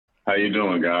How you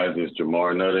doing, guys? It's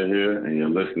Jamar Nutter here, and you're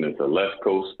listening to Left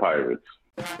Coast Pirates.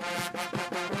 Morton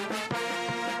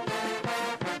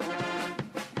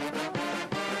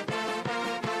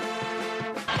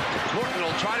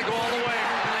will try to go all the way.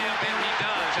 Layup in, he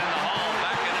does, and the Hall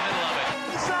back in the middle of it.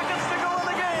 Seconds to go in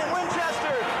the game.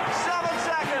 Winchester, 7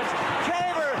 seconds.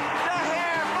 Caver, the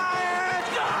hair,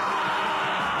 fires.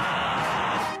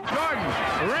 Jordan,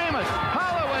 Ramus,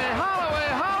 Holloway,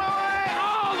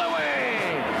 all the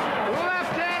way.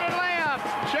 Left-handed layup,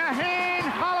 Shaheen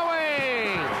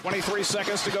Holloway. 23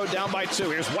 seconds to go, down by 2.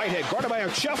 Here's Whitehead, guarded by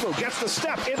Ochefu, gets the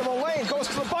step into the lane, goes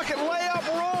to the bucket, layup,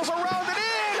 rolls around and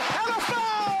in, and a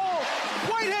foul!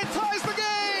 Whitehead ties the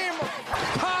game!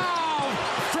 Pow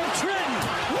from Trenton.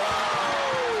 Woo!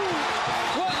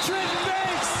 What Trenton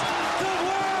makes, the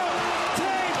world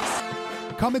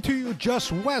takes. Coming to you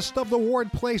just west of the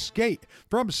Ward Place Gate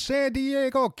from San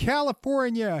Diego,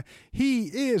 California, he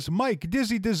is Mike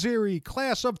Dizzy Desiri,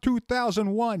 class of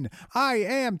 2001. I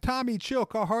am Tommy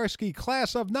Chilkaharsky,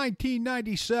 class of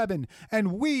 1997,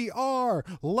 and we are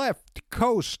Left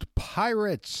Coast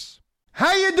Pirates.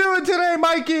 How you doing today,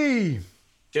 Mikey?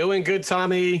 Doing good,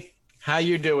 Tommy. How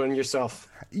you doing yourself?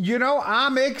 You know,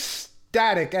 I'm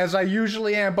ecstatic, as I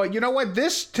usually am, but you know what?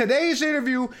 Today's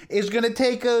interview is going to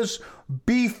take us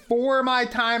before my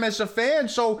time as a fan,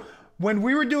 so when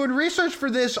we were doing research for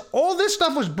this, all this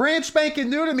stuff was brand spanking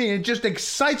new to me, and it just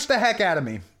excites the heck out of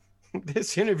me.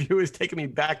 This interview is taking me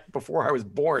back before I was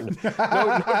born.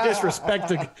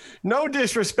 No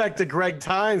disrespect to Greg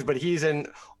Tynes, but he's an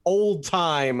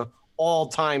all-time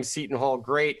Seton Hall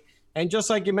great. And just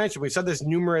like you mentioned, we've said this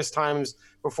numerous times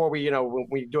before when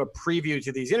we do a preview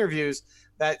to these interviews,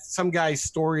 that some guys'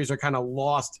 stories are kind of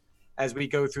lost as we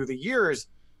go through the years.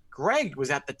 Greg was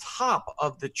at the top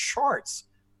of the charts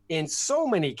in so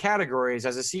many categories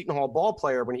as a Seton Hall ball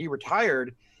player when he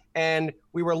retired. And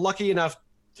we were lucky enough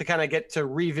to kind of get to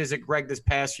revisit Greg this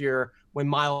past year when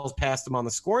Miles passed him on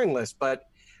the scoring list. But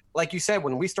like you said,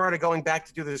 when we started going back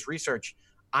to do this research,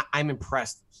 I'm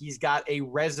impressed. He's got a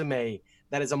resume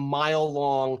that is a mile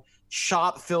long,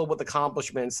 shot filled with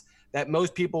accomplishments that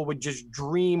most people would just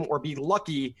dream or be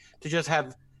lucky to just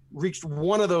have reached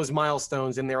one of those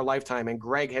milestones in their lifetime. And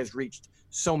Greg has reached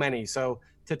so many. So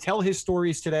to tell his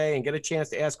stories today and get a chance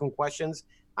to ask him questions,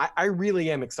 I really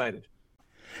am excited.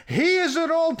 He is an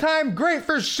all-time great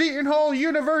for Seton Hall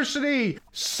University.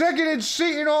 Second in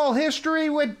Seton Hall history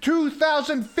with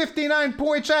 2,059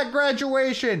 points at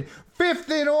graduation.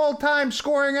 Fifth in all-time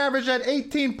scoring average at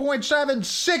 18.7.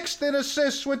 Sixth in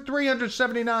assists with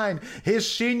 379.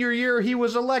 His senior year, he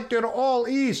was elected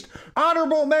All-East,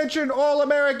 honorable mention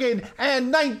All-American,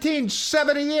 and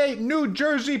 1978 New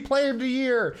Jersey Player of the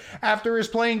Year. After his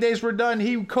playing days were done,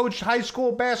 he coached high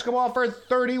school basketball for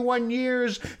 31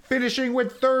 years, finishing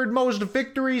with third most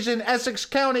victories in Essex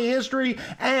County history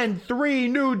and 3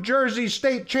 New Jersey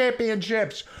state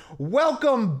championships.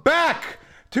 Welcome back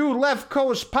to Left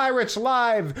Coast Pirates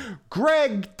Live,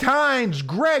 Greg Tynes.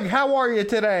 Greg, how are you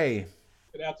today?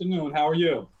 Good afternoon. How are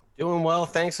you? Doing well.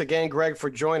 Thanks again, Greg, for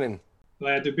joining.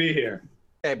 Glad to be here.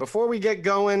 Okay, before we get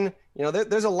going,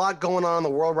 there's a lot going on in the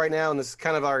world right now, and this is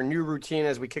kind of our new routine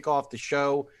as we kick off the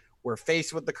show. We're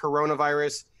faced with the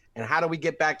coronavirus, and how do we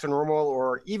get back to normal,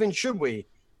 or even should we?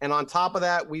 And on top of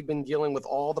that, we've been dealing with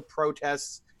all the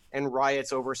protests and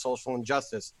riots over social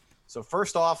injustice. So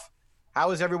first off,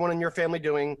 how is everyone in your family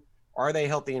doing? Are they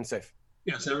healthy and safe?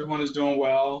 Yes, everyone is doing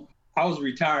well. I was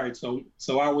retired, so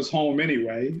I was home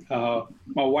anyway.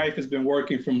 My wife has been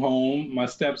working from home. My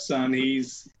stepson, he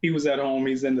was at home.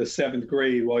 He's in the 7th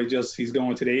grade. Well, he's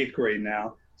going to the 8th grade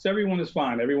now. So everyone is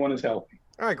fine. Everyone is healthy.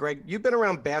 All right, Greg, you've been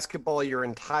around basketball your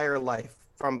entire life,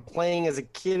 from playing as a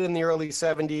kid in the early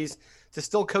 70s to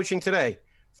still coaching today.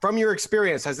 From your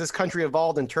experience, has this country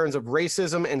evolved in terms of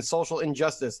racism and social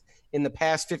injustice in the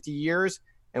past 50 years?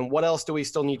 And what else do we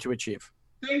still need to achieve?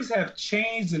 Things have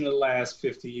changed in the last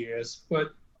 50 years, but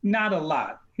not a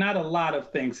lot. Not a lot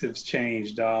of things have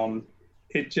changed.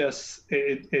 It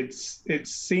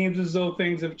seems as though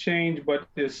things have changed, but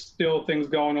there's still things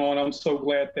going on. I'm so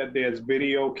glad that there's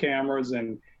video cameras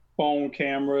and phone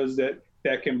cameras that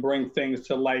can bring things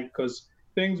to light, because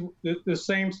the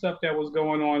same stuff that was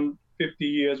going on 50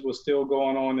 years was still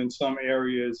going on in some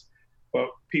areas, but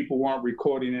people weren't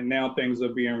recording, and now things are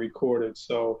being recorded.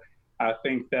 So I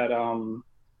think that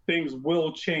things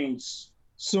will change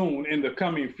soon in the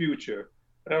coming future.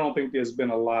 But I don't think there's been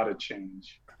a lot of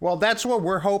change. Well, that's what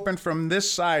we're hoping from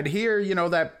this side here,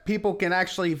 that people can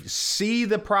actually see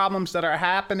the problems that are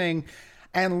happening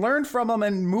and learn from them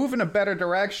and move in a better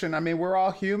direction. I mean, we're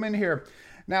all human here.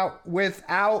 Now,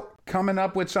 without coming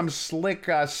up with some slick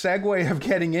segue of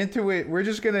getting into it, we're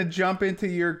just going to jump into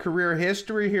your career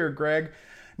history here, Greg.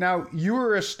 Now, you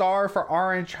were a star for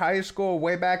Orange High School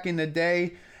way back in the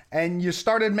day, and you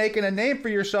started making a name for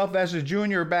yourself as a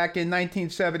junior back in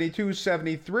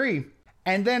 1972-73.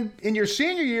 And then in your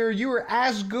senior year, you were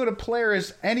as good a player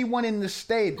as anyone in the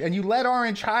state, and you led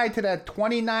Orange High to that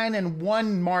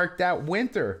 29-1 mark that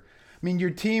winter. I mean,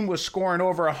 your team was scoring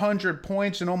over 100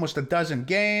 points in almost a dozen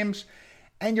games,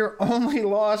 and your only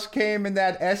loss came in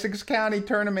that Essex County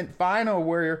tournament final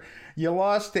where you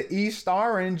lost to East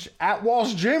Orange at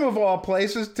Walsh Gym, of all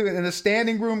places, in a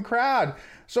standing room crowd.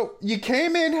 So you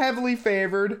came in heavily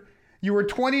favored. You were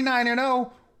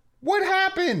 29-0. What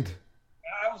happened?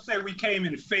 I would say we came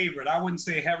in favored. I wouldn't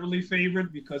say heavily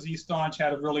favored because East Orange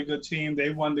had a really good team. They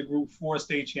won the Group 4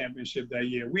 state championship that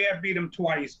year. We had beat them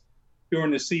twice during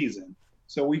the season.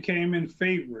 So we came in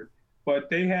favored.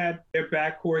 But they had their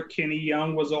backcourt. Kenny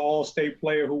Young was an all-state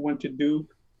player who went to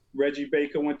Duke. Reggie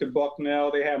Baker went to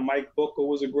Bucknell. They had Mike Booker,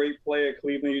 was a great player at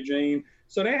Cleveland Eugene.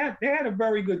 So they had a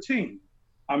very good team.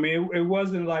 I mean, it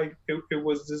wasn't like it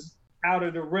was just out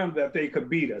of the rim that they could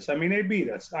beat us. I mean, they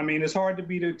beat us. I mean, it's hard to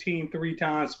beat a team 3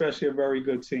 times, especially a very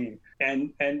good team.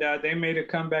 And they made a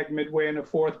comeback midway in the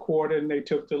fourth quarter, and they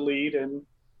took the lead, and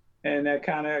that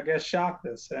kind of, I guess, shocked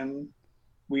us. And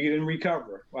we didn't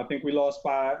recover. I think we lost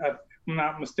by, if I'm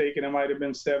not mistaken, it might have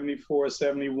been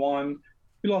 74-71.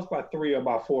 We lost by 3 or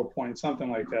by 4 points, something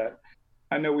like that.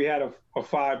 I know we had a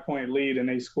 5-point lead, and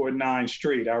they scored 9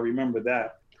 straight. I remember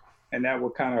that. And that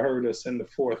would kind of hurt us in the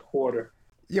fourth quarter.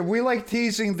 Yeah, we like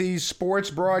teasing these sports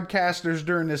broadcasters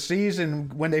during the season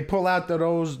when they pull out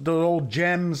those old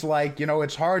gems like,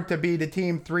 it's hard to beat a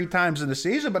team 3 times in the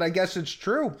season, but I guess it's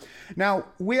true. Now,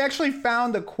 we actually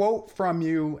found a quote from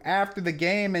you after the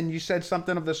game, and you said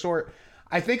something of the sort,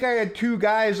 I think I had 2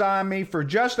 guys on me for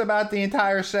just about the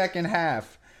entire second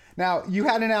half. Now, you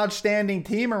had an outstanding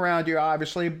team around you,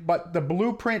 obviously, but the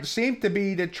blueprint seemed to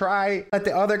be to try let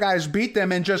the other guys beat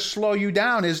them and just slow you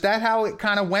down. Is that how it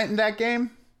kind of went in that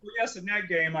game? Well, yes, in that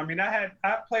game, I mean, I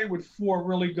played with 4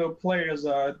 really good players.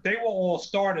 They were all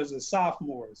starters as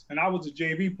sophomores, and I was a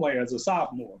JV player as a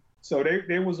sophomore. So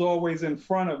they was always in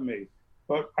front of me.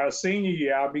 But our senior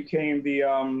year, I became the,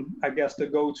 I guess, the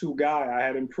go-to guy. I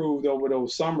had improved over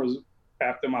those summers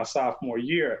after my sophomore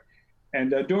year.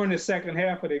 And during the second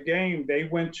half of the game, they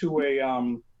went to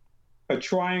a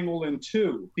triangle and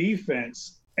 2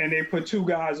 defense, and they put 2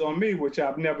 guys on me, which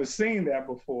I've never seen that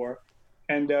before.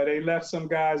 And they left some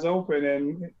guys open,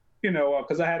 and,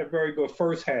 because I had a very good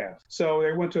first half. So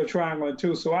they went to a triangle and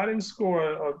 2. So I didn't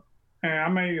score, I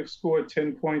may have scored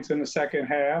 10 points in the second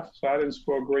half. So I didn't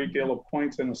score a great deal of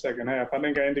points in the second half. I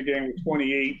think I ended the game with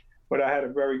 28, but I had a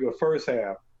very good first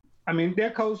half. I mean,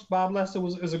 their coach, Bob Lester,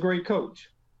 is a great coach.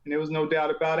 And there was no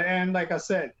doubt about it. And like I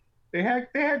said, they had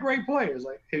great players.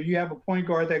 Like if you have a point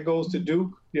guard that goes to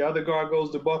Duke, the other guard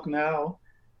goes to Bucknell.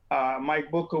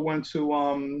 Mike Booker went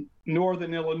to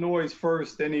Northern Illinois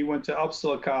first, then he went to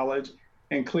Upsala College.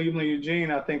 And Cleveland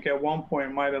Eugene, I think at one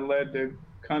point might have led the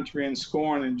country in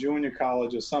scoring in junior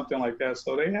college or something like that.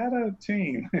 So they had a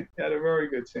team. They had a very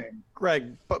good team.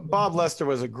 Greg, Bob Lester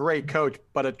was a great coach,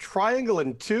 but a triangle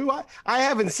and 2? I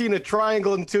haven't seen a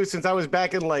triangle and 2 since I was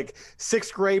back in like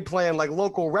 6th grade playing like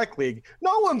local rec league.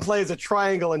 No one plays a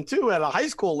triangle and 2 at a high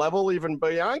school level even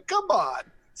beyond. Come on.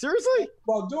 Seriously?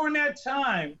 Well, during that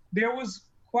time, there was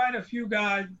quite a few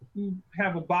guys who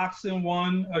have a box and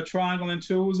 1, a triangle and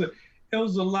 2. It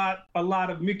was a lot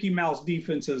of Mickey Mouse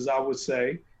defenses, I would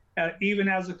say. Even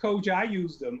as a coach, I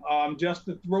used them just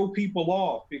to throw people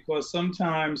off, because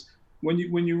sometimes when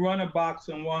you run a box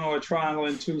and 1 or a triangle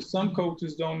and 2, some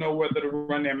coaches don't know whether to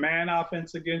run their man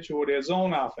offense against you or their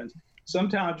zone offense.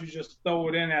 Sometimes you just throw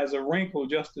it in as a wrinkle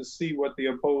just to see what the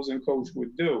opposing coach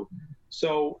would do.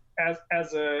 So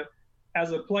as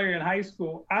a player in high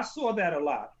school, I saw that a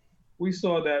lot. We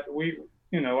saw that.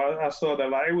 I saw that a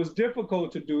lot. It was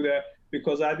difficult to do that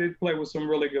because I did play with some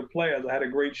really good players. I had a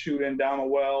great shooter in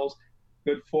Donald Wells,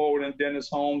 good forward in Dennis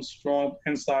Holmes, strong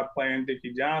inside player in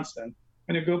Dickie Johnson,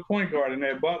 and a good point guard in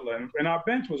Ed Butler. And our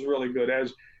bench was really good.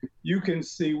 As you can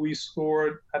see, we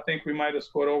scored, I think we might have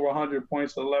scored over 100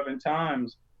 points 11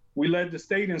 times. We led the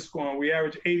state in scoring. We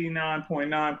averaged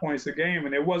 89.9 points a game,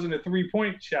 and it wasn't a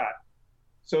 3-point shot.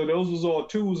 So those was all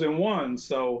 2s and 1s.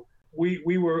 So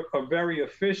we were a very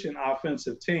efficient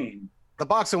offensive team. the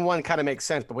box and one kind of makes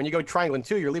sense, but when you go triangle and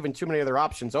two, you're leaving too many other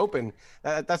options open.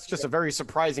 That's just a very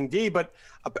surprising D, but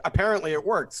apparently it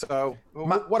worked. So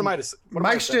what am I to say?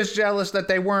 Mike's just jealous that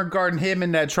they weren't guarding him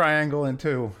in that triangle and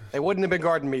two. They wouldn't have been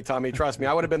guarding me, Tommy. Trust me.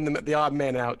 I would have been the odd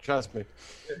man out. Trust me.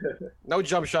 No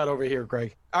jump shot over here,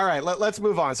 Greg. All right, let's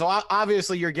move on. So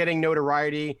obviously you're getting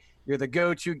notoriety. You're the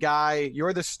go-to guy.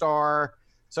 You're the star.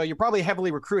 So you're probably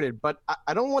heavily recruited. But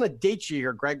I don't want to date you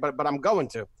here, Greg, but I'm going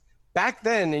to. Back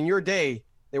then, in your day,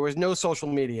 there was no social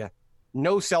media,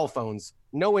 no cell phones,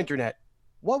 no internet.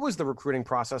 What was the recruiting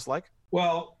process like?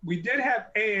 Well, we did have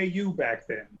AAU back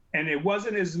then, and it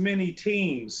wasn't as many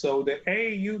teams. So the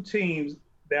AAU teams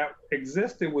that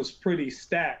existed was pretty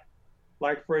stacked.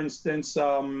 Like, for instance,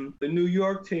 the New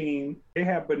York team, they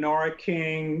had Bernard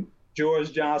King,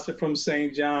 George Johnson from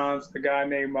St. John's, a guy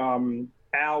named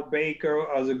Al Baker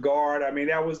as a guard. I mean,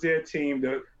 that was their team.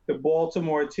 The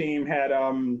Baltimore team had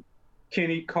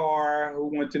Kenny Carr, who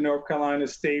went to North Carolina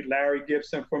State, Larry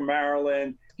Gibson from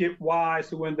Maryland, Skip Wise,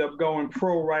 who ended up going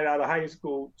pro right out of high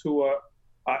school to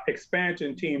a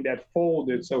expansion team that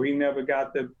folded, so he never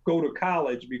got to go to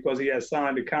college because he had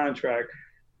signed a contract.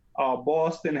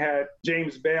 Boston had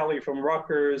James Bailey from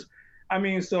Rutgers. I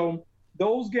mean, so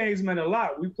those games meant a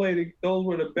lot. Those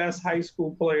were the best high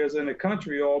school players in the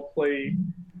country, all played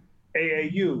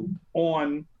AAU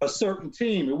on a certain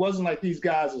team. It wasn't like these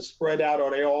guys are spread out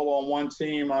or they all on one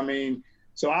team. I mean,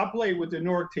 so I played with the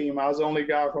Newark team. I was the only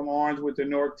guy from Orange with the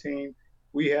Newark team.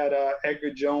 We had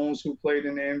Edgar Jones, who played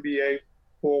in the NBA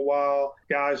for a while,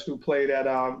 guys who played at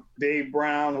Dave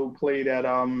Brown, who played at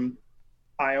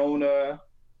Iona.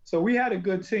 So we had a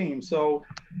good team. So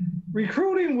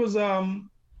recruiting was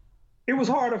it was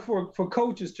harder for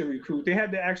coaches to recruit. They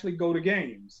had to actually go to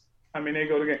games. I mean, they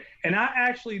go to games. And I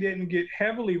actually didn't get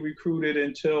heavily recruited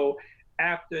until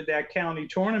after that county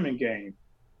tournament game.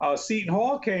 Seton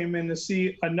Hall came in to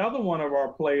see another one of our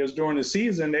players during the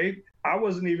season. I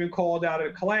wasn't even called out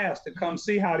of class to come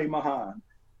see Hadi Mahan.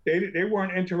 They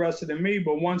weren't interested in me,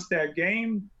 but once that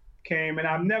game came, and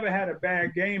I've never had a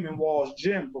bad game in Wall's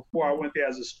Gym before I went there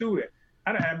as a student.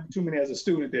 I didn't have too many as a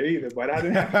student there either, but I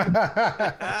didn't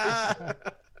have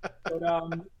But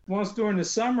once during the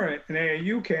summer and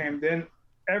AAU came, then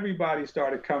everybody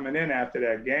started coming in after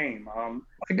that game.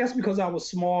 I guess because I was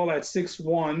small at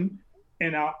 6'1",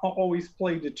 and I always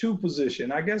played the two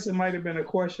position. I guess it might have been a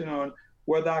question on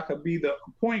whether I could be the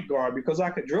point guard because I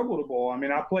could dribble the ball. I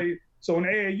mean, so in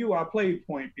AAU, I played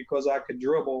point because I could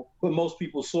dribble, but most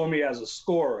people saw me as a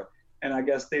scorer. And I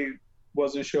guess they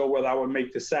wasn't sure whether I would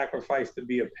make the sacrifice to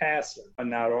be a passer or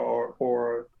not,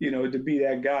 or to be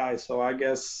that guy. So I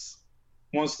guess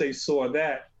once they saw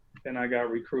that, then I got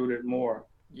recruited more.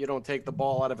 You don't take the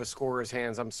ball out of a scorer's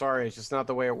hands. I'm sorry. It's just not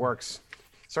the way it works.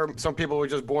 Some people were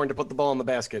just born to put the ball in the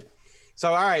basket. So,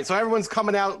 all right. So everyone's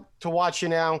coming out to watch you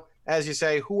now. As you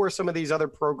say, who are some of these other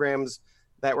programs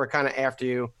that were kind of after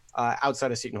you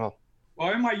outside of Seton Hall?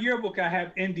 Well, in my yearbook, I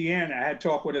have Indiana. I had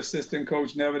talked with assistant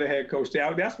coach, never the head coach.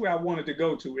 That's where I wanted to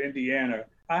go to, Indiana.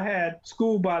 I had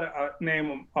school by the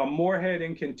name of Moorhead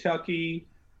in Kentucky.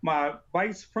 My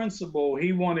vice principal,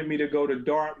 he wanted me to go to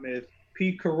Dartmouth.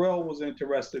 Pete Carell was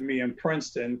interested in me in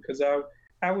Princeton because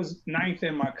I was ninth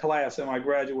in my class, in my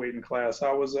graduating class.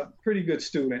 I was a pretty good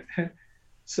student.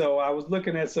 So I was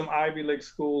looking at some Ivy League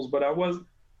schools, but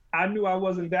I knew I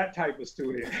wasn't that type of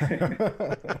student.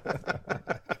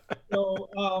 So,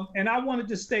 and I wanted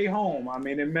to stay home. I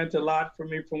mean, it meant a lot for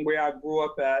me from where I grew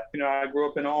up at. I grew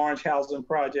up in an Orange Housing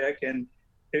Project, and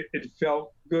it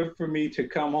felt good for me to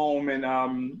come home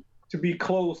and to be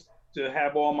close, to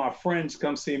have all my friends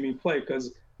come see me play.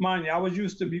 Because, mind you, I was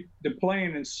used to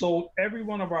playing and every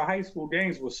one of our high school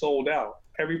games was sold out.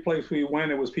 Every place we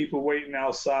went, it was people waiting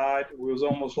outside. It was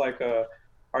almost like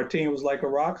our team was like a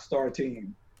rock star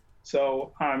team.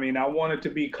 So, I mean, I wanted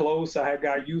to be close. I had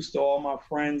got used to all my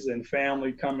friends and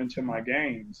family coming to my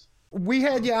games. We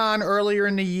had you on earlier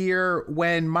in the year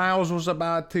when Miles was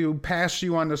about to pass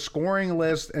you on the scoring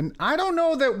list, and I don't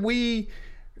know that we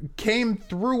came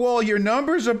through all your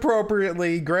numbers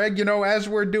appropriately, Greg. As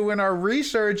we're doing our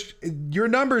research, your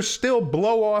numbers still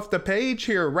blow off the page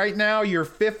here. Right now, you're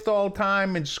fifth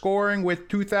all-time in scoring with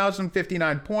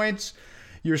 2,059 points.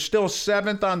 You're still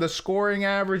seventh on the scoring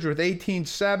average with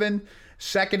 18.7.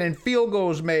 Second in field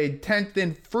goals made, 10th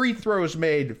in free throws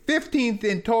made, 15th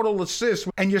in total assists.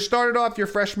 And you started off your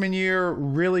freshman year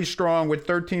really strong with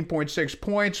 13.6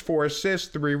 points, 4 assists,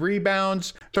 3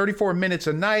 rebounds, 34 minutes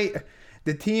a night.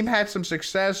 The team had some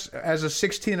success as a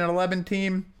 16-11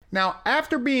 team. Now,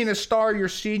 after being a star your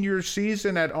senior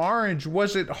season at Orange,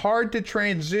 was it hard to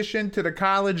transition to the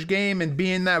college game and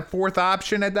being that fourth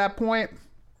option at that point?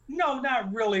 No,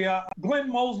 not really.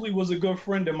 Glenn Mosley was a good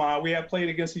friend of mine. We had played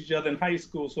against each other in high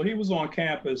school, so he was on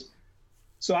campus.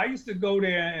 So I used to go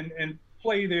there and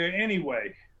play there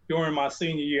anyway during my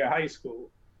senior year of high school.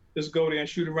 Just go there and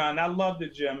shoot around. I loved the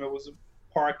gym. It was a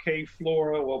parquet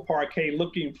floor, or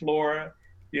parquet-looking floor.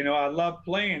 You know, I loved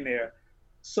playing there.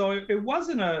 So it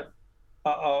wasn't a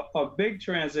big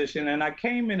transition, and I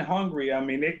came in hungry. I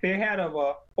mean, they had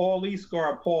a all-East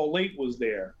guard, Paul Late, was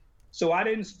there. So I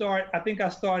didn't start. I think I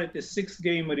started the sixth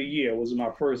game of the year was my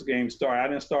first game start. I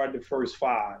didn't start the first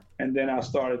five, and then I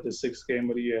started the sixth game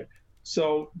of the year.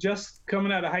 So just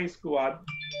coming out of high school, I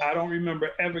don't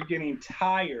remember ever getting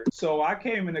tired. So I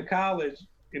came into college,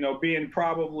 you know, being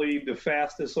probably the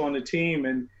fastest on the team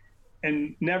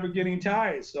and never getting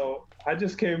tired. So I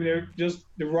just came there just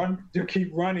to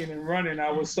keep running and running. I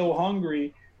was so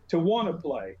hungry to want to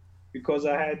play because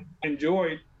I had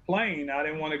enjoyed playing. I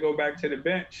didn't want to go back to the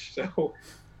bench. So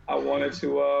I wanted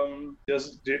to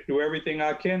just do everything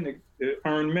I can to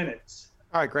earn minutes.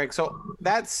 All right, Greg. So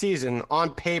that season, on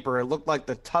paper, it looked like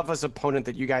the toughest opponent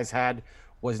that you guys had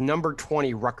was number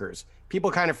 20 Rutgers.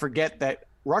 People kind of forget that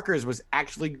Rutgers was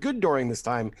actually good during this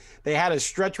time. They had a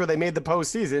stretch where they made the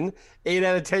postseason 8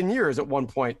 out of 10 years at one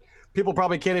point. People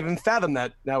probably can't even fathom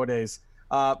that nowadays.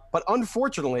 But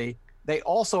unfortunately, they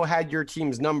also had your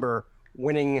team's number,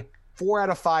 winning 4 out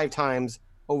of 5 times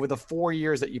over the 4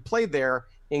 years that you played there,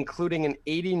 including an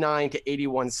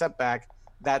 89-81 setback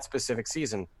that specific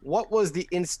season. What was the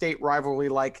in-state rivalry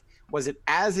like? Was it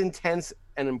as intense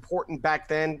and important back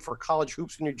then for college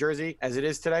hoops in New Jersey as it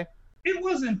is today? It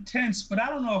was intense, but I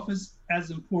don't know if it's as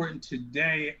important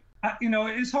today.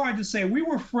 It's hard to say. We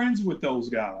were friends with those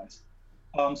guys.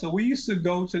 So we used to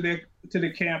go to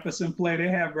the campus and play. They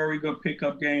had very good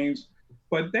pickup games,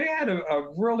 but they had a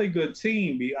really good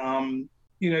team.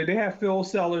 They had Phil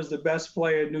Sellers, the best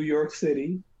player in New York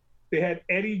City. They had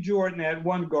Eddie Jordan at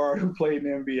one guard who played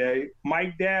in the NBA,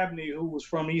 Mike Dabney, who was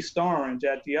from East Orange,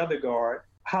 at the other guard,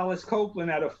 Hollis Copeland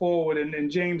at a forward,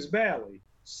 and James Bailey.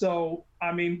 So,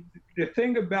 I mean, the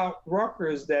thing about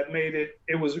Rutgers that made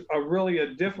it was really a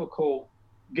difficult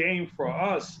game for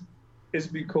us is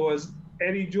because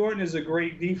Eddie Jordan is a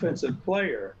great defensive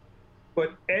player,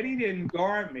 but Eddie didn't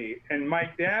guard me and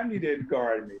Mike Dabney didn't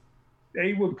guard me.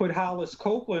 They would put Hollis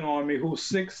Copeland on me, who's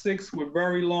 6'6" with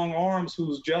very long arms,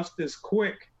 who's just as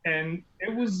quick. And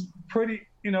it was pretty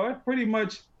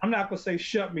much, I'm not going to say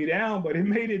shut me down, but it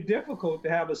made it difficult to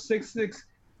have a 6'6"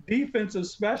 defensive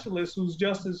specialist who's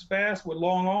just as fast with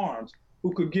long arms,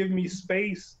 who could give me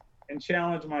space and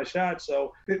challenge my shot.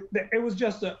 So it was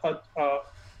just a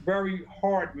very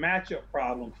hard matchup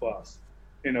problem for us.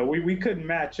 We couldn't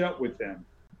match up with them.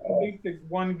 I think the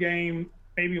one game,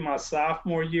 maybe my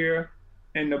sophomore year,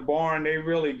 in the barn, they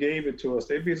really gave it to us.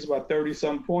 They beat us by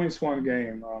 30-some points one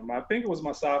game. I think it was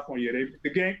my sophomore year.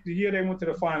 The year they went to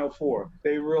the Final Four,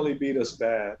 they really beat us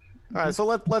bad. All right, so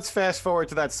let's fast forward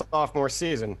to that sophomore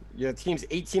season. Your team's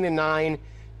 18-9.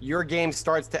 Your game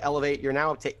starts to elevate. You're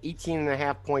now up to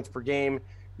 18.5 points per game.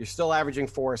 You're still averaging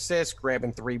 4 assists,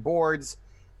 grabbing 3 boards.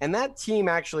 And that team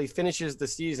actually finishes the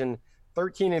season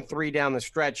 13-3 down the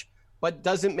stretch, but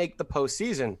doesn't make the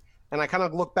postseason. And I kind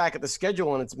of look back at the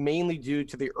schedule, and it's mainly due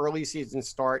to the early season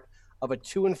start of a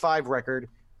 2-5 record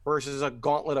versus a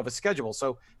gauntlet of a schedule.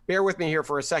 So bear with me here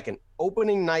for a second.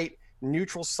 Opening night,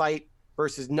 neutral site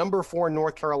versus number 4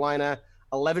 North Carolina,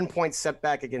 11-point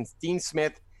setback against Dean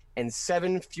Smith, and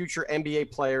 7 future NBA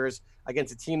players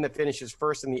against a team that finishes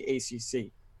first in the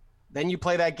ACC. Then you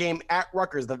play that game at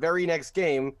Rutgers, the very next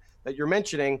game that you're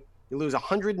mentioning. You lose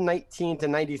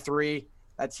 119-93.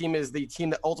 That team is the team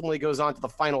that ultimately goes on to the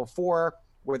Final Four,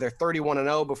 where they're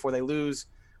 31-0 before they lose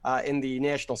in the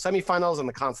national semifinals in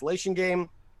the consolation game.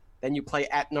 Then you play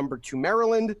at number 2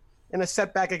 Maryland in a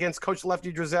setback against Coach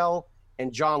Lefty Driesell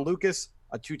and John Lucas,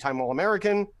 a 2-time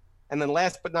All-American. And then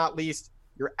last but not least,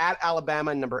 you're at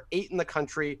Alabama, number 8 in the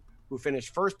country, who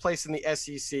finished first place in the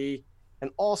SEC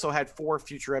and also had 4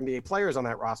 future NBA players on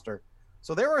that roster.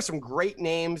 So there are some great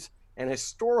names and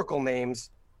historical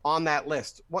names on that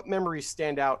list. What memories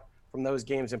stand out from those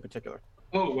games in particular?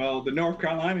 Oh, well, the North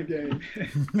Carolina game.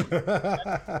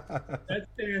 that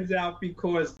stands out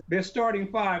because their starting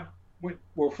 5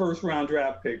 were first-round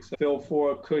draft picks. Phil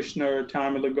Ford, Kushner,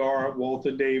 Tommy Lagarde,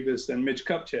 Walter Davis, and Mitch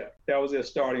Kupchak. That was their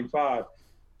starting 5.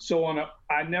 So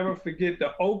I never forget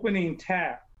the opening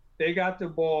tap. They got the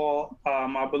ball,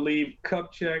 I believe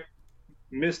Kupchak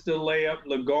missed the layup,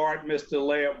 Lagarde missed the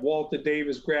layup, Walter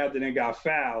Davis grabbed it and got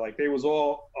fouled. Like, they was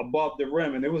all above the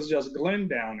rim, and it was just Glenn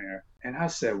down there. And I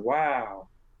said, wow.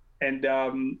 And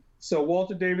so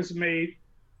Walter Davis made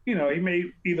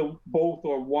either both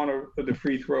or one of the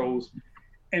free throws.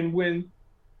 And when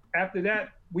after that,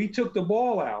 we took the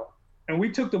ball out. And we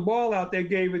took the ball out, they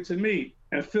gave it to me.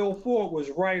 And Phil Ford was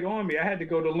right on me. I had to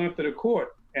go the length of the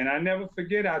court. And I never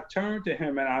forget, I turned to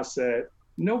him and I said,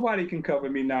 nobody can cover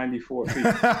me 94 feet.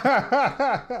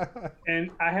 And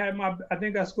I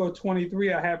think I scored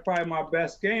 23. I had probably my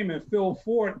best game. And Phil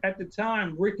Ford, at the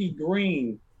time, Ricky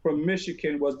Green from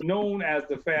Michigan was known as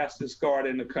the fastest guard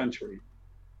in the country.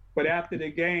 But after the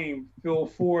game, Phil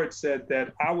Ford said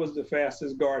that I was the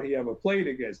fastest guard he ever played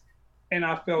against. And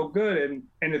I felt good.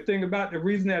 And the thing about the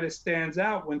reason that it stands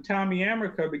out, when Tommy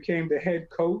Amaker became the head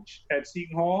coach at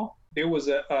Seton Hall, there was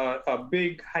a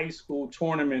big high school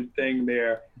tournament thing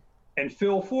there. And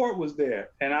Phil Ford was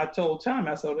there. And I told Tommy,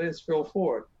 I said, it's Phil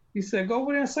Ford. He said, go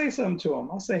over there and say something to him.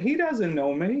 I said, he doesn't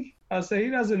know me. I said, he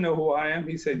doesn't know who I am.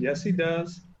 He said, yes, he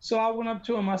does. So I went up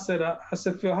to him. I said,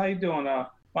 Phil, how you doing?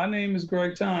 My name is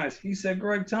Greg Tynes. He said,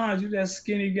 Greg Tynes, you that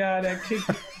skinny guy that kicked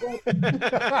and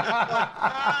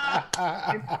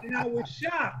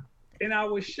I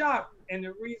was shocked. And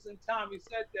the reason Tommy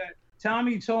said that,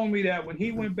 Tommy told me that when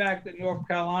he went back to North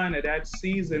Carolina that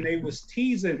season, they was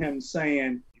teasing him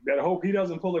saying, you better hope he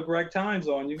doesn't pull a Greg Tynes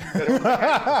on you. Somebody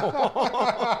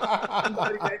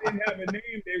that didn't have a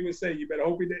name, they would say, you better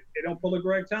hope they don't pull a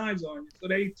Greg Tynes on you. So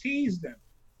they teased him.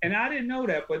 And I didn't know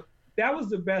that, but that was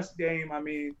the best game. I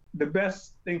mean, the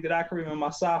best thing that I can remember my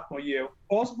sophomore year.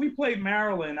 Also, we played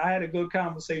Maryland. I had a good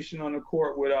conversation on the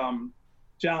court with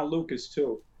John Lucas,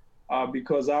 too,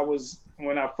 because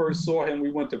when I first saw him,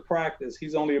 we went to practice.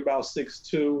 He's only about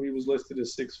 6'2". He was listed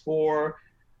as 6'4".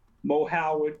 Mo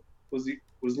Howard was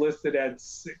listed at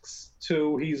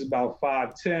 6'2". He's about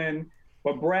 5'10".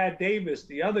 But Brad Davis,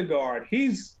 the other guard,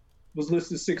 was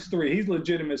listed 6'3". He's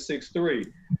legitimate 6'3".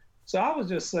 So I was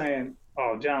just saying,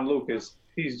 oh, John Lucas,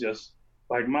 he's just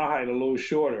like my height, a little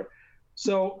shorter.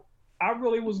 So I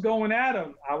really was going at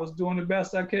him. I was doing the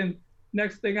best I can.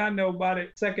 Next thing I know, about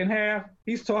it, second half,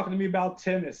 he's talking to me about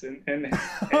tennis and now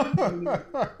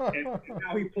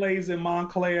he plays in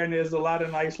Montclair, and there's a lot of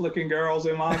nice-looking girls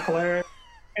in Montclair.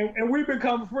 And we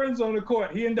become friends on the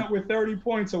court. He ended up with 30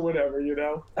 points or whatever, you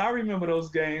know. I remember those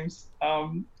games.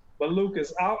 But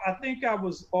Lucas, I think I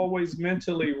was always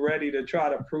mentally ready to try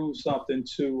to prove something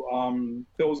to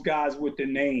those guys with the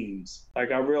names.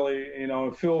 Like I really,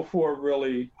 Phil Ford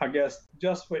really, I guess,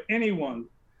 just for anyone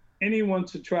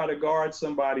to try to guard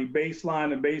somebody baseline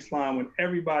to baseline when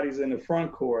everybody's in the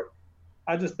front court,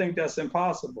 I just think that's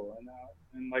impossible.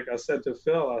 And like I said to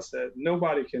Phil, I said,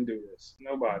 nobody can do this.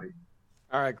 Nobody.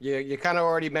 All right. You kind of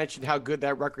already mentioned how good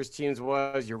that Rutgers team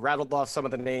was. You rattled off some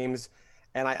of the names,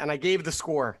 and I gave the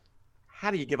score. How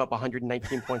do you give up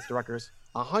 119 points to Rutgers?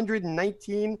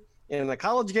 119 in a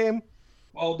college game?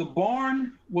 Well, the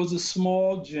barn was a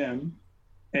small gym,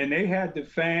 and they had the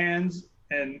fans,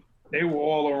 and they were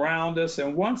all around us.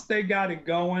 And once they got it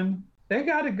going. I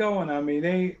mean,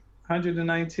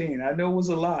 119. I know it was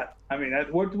a lot. I mean,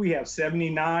 what do we have,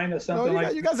 79 or something like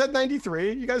that? You guys had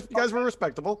 93. You guys were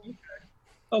respectable.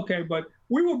 Okay, but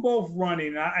we were both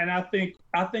running, and I think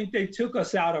they took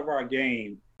us out of our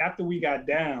game. After we got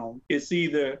down, it's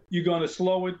either you're going to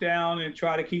slow it down and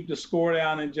try to keep the score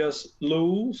down and just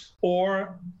lose,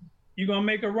 or you're going to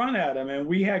make a run at them. And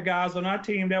we had guys on our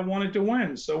team that wanted to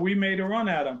win, so we made a run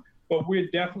at them. But we're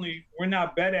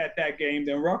not better at that game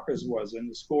than Rutgers was, and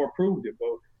the score proved it.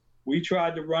 But we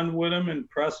tried to run with them and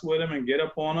press with them and get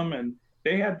up on them, and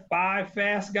they had 5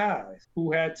 fast guys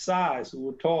who had size, who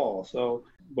were tall.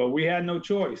 But we had no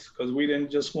choice because we didn't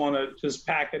just want to just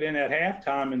pack it in at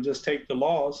halftime and just take the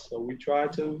loss. So we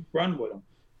tried to run with them.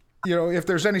 If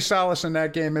there's any solace in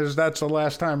that game, is that's the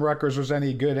last time Rutgers was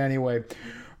any good anyway.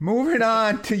 Moving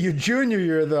on to your junior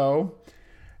year, though,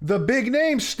 the big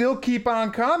names still keep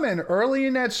on coming. Early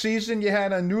in that season, you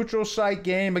had a neutral site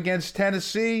game against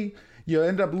Tennessee. You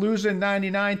end up losing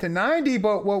 99-90.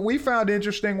 But what we found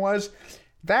interesting was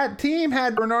that team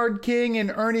had Bernard King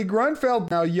and Ernie Grunfeld.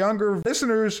 Now, younger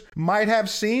listeners might have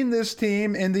seen this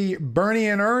team in the Bernie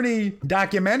and Ernie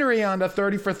documentary on the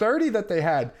 30 for 30 that they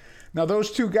had. Now,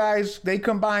 those two guys, they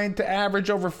combined to average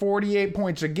over 48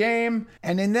 points a game.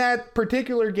 And in that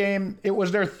particular game, it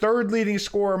was their third leading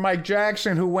scorer, Mike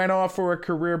Jackson, who went off for a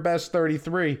career best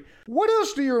 33. What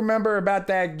else do you remember about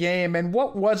that game, and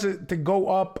what was it to go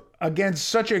up against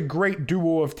such a great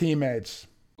duo of teammates?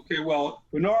 Okay, well,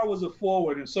 Bernard was a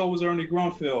forward, and so was Ernie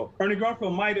Grunfeld. Ernie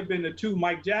Grunfeld might have been the 2.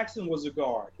 Mike Jackson was a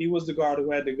guard. He was the guard who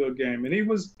had the good game. And he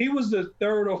was the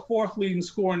 3rd or 4th leading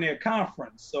scorer in their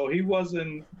conference. So he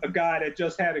wasn't a guy that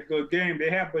just had a good game. They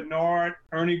had Bernard,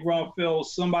 Ernie Grunfeld,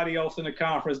 somebody else in the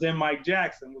conference. Then Mike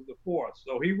Jackson was the 4th.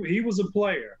 So he was a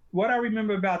player. What I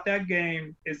remember about that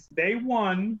game is they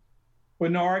won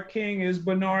Bernard King is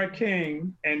Bernard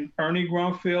King, and Ernie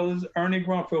Grunfeld is Ernie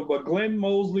Grunfeld, but Glenn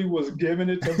Mosley was giving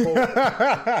it to both.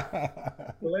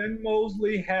 Glenn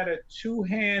Mosley had a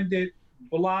two-handed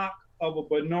block of a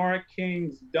Bernard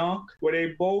King's dunk where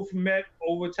they both met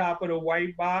over top of the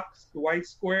white box, the white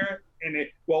square, and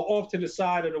off to the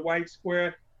side of the white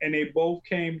square, and they both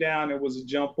came down. It was a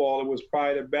jump ball. It was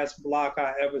probably the best block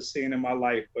I ever seen in my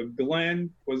life. But Glenn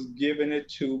was giving it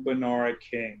to Bernard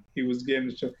King. He was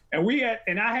giving it to,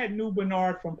 and I had knew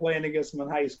Bernard from playing against him in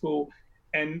high school,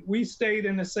 and we stayed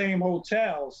in the same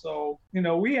hotel. So,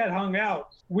 we had hung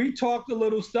out. We talked a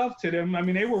little stuff to them. I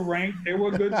mean, they were ranked. They were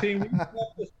a good team. We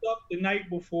talked the stuff the night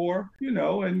before,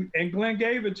 and Glenn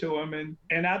gave it to him.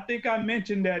 And I think I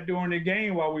mentioned that during the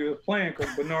game while we were playing,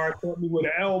 because Bernard caught me with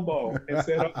an elbow and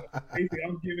said,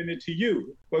 I'm giving it to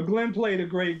you. But Glenn played a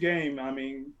great game. I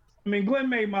mean, Glenn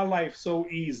made my life so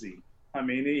easy. I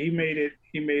mean, he made it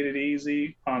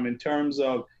easy in terms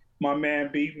of, my man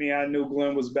beat me. I knew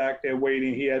Glenn was back there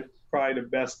waiting. He had probably the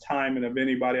best timing of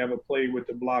anybody I ever played with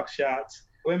the block shots.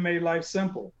 Glenn made life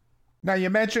simple. Now, you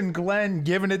mentioned Glenn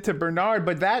giving it to Bernard,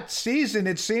 but that season,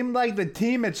 it seemed like the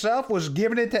team itself was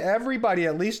giving it to everybody,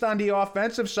 at least on the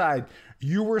offensive side.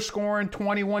 You were scoring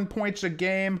 21 points a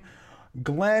game.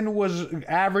 Glenn was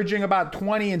averaging about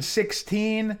 20 and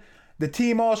 16. The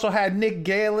team also had Nick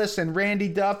Galis and Randy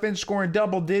Duffin scoring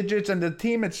double digits, and the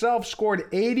team itself scored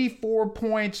 84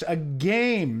 points a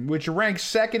game, which ranks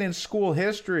second in school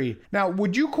history. Now,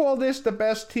 would you call this the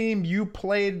best team you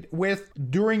played with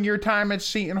during your time at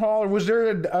Seton Hall, or was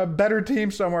there a better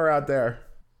team somewhere out there?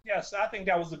 Yes, I think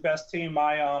that was the best team.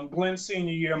 My Glenn's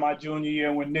senior year, my junior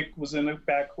year, when Nick was in the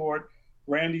backcourt,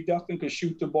 Randy Duffin could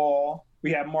shoot the ball.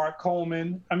 We had Mark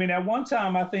Coleman. I mean, at one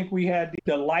time, I think we had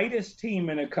the lightest team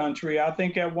in the country. I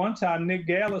think at one time, Nick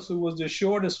Galis, who was the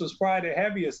shortest, was probably the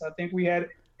heaviest. I think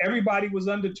everybody was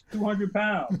under 200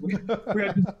 pounds.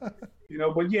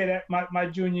 But yeah, my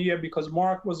junior year, because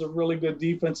Mark was a really good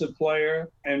defensive player,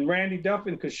 and Randy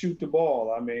Duffin could shoot the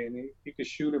ball. I mean, he could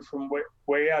shoot it from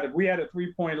way out. If we had a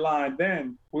three-point line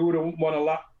then, we would have won a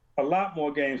lot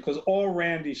more games, because all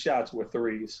Randy shots were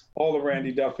threes. All the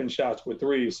Randy Duffin shots were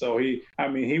threes. So he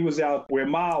was out where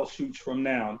Miles shoots from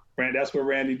now. That's where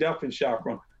Randy Duffin shot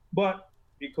from. But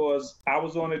because I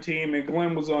was on the team and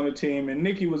Glenn was on the team and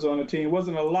Nicky was on the team, it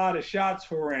wasn't a lot of shots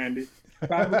for Randy. He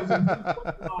probably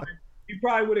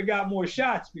would have got more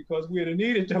shots, because we would have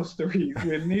needed those threes.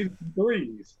 We would have needed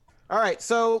threes. All right,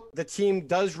 so the team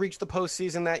does reach the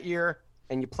postseason that year,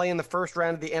 and you play in the first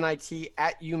round of the NIT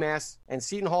at UMass, and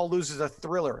Seton Hall loses a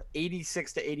thriller,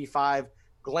 86-85.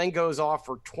 Glenn goes off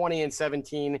for 20 and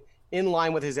 17, in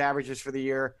line with his averages for the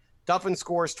year. Duffin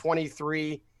scores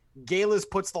 23. Galis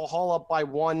puts the Hall up by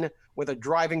 1 with a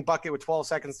driving bucket with 12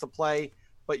 seconds to play,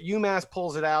 but UMass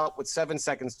pulls it out with 7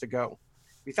 seconds to go.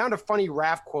 We found a funny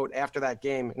Raf quote after that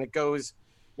game, and it goes,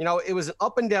 it was an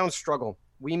up and down struggle.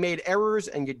 We made errors,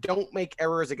 and you don't make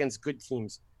errors against good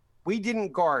teams. We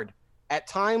didn't guard. At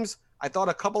times, I thought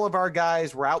a couple of our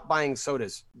guys were out buying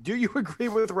sodas. Do you agree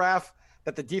with Raf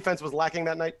that the defense was lacking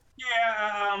that night?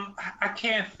 Yeah, I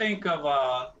can't think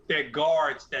of their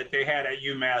guards that they had at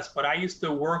UMass, but I used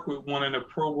to work with one in a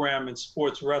program in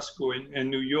sports rescue in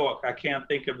New York. I can't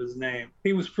think of his name.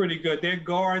 He was pretty good. Their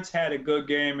guards had a good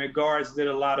game. Their guards did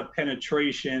a lot of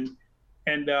penetration.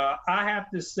 And I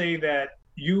have to say that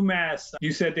UMass,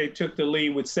 you said they took the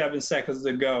lead with 7 seconds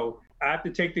to go. I have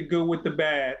to take the good with the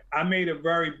bad. I made a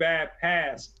very bad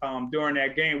pass during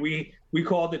that game. We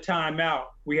called the timeout.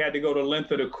 We had to go the length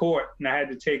of the court, and I had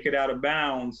to take it out of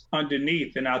bounds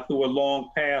underneath, and I threw a long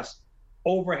pass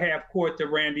over half court to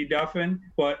Randy Duffin,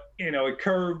 but it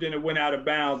curved and it went out of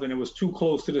bounds, and it was too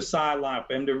close to the sideline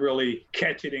for him to really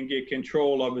catch it and get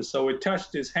control of it. So it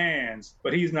touched his hands,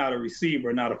 but he's not a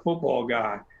receiver, not a football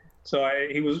guy. So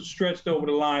he was stretched over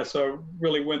the line, so it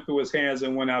really went through his hands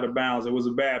and went out of bounds. It was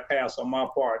a bad pass on my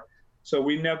part. So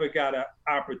we never got an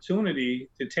opportunity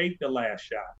to take the last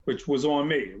shot, which was on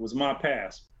me. It was my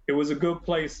pass. It was a good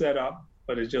play set up,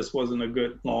 but it just wasn't a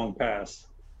good long pass.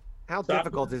 How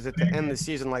difficult is it to end the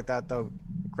season like that, though,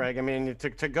 Greg? I mean,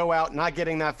 to go out not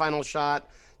getting that final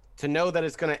shot, to know that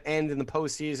it's going to end in the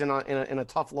postseason in a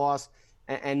tough loss,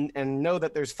 and know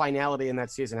that there's finality in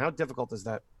that season. How difficult is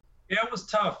that? Yeah, it was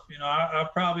tough. I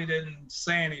probably didn't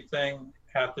say anything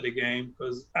after the game,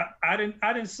 because I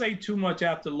didn't say too much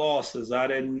after losses. I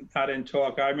didn't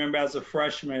talk. I remember as a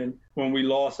freshman when we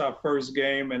lost our first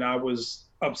game, and I was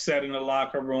upset in the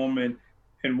locker room,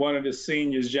 and one of the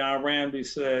seniors, John Ramsey,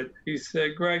 said,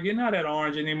 Greg, you're not at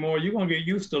Orange anymore. You're gonna get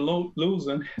used to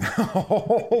losing.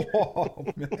 Oh,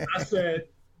 I said,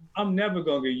 I'm never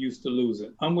going to get used to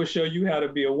losing. I'm going to show you how to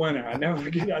be a winner. I never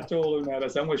forget, I told him that. I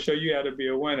said, I'm going to show you how to be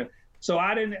a winner. So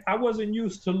I wasn't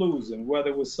used to losing,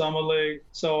 whether it was summer league.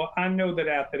 So I know that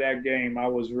after that game, I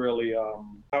was really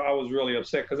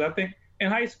upset, because I think in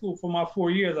high school for my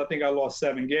 4 years, I think I lost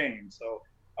 7 games. So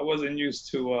I wasn't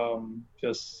used to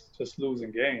just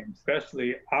losing games.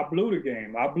 Especially, I blew the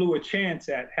game. I blew a chance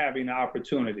at having the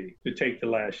opportunity to take the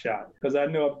last shot, because I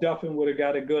know if Duffin would have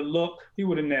got a good look, he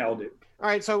would have nailed it. All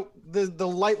right, so the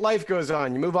life goes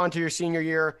on. You move on to your senior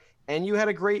year, and you had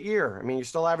a great year. I mean, you're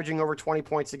still averaging over 20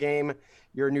 points a game.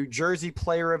 You're New Jersey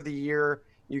Player of the Year.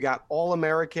 You got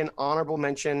All-American, honorable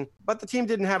mention, but the team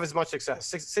didn't have as much success.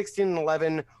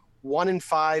 16-11,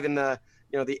 1-5 in the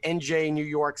NJ New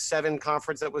York 7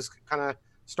 conference that was kind of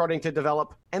starting to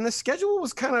develop. And the schedule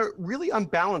was kind of really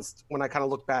unbalanced when I kind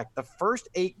of look back. The first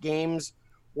 8 games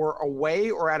were away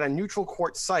or at a neutral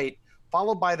court site,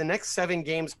 followed by the next 7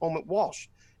 games home at Walsh.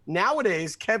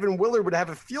 Nowadays, Kevin Willard would have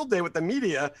a field day with the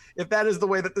media if that is the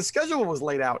way that the schedule was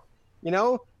laid out. You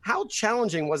know, how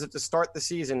challenging was it to start the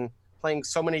season playing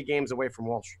so many games away from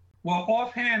Walsh? Well,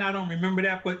 offhand, I don't remember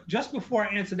that. But just before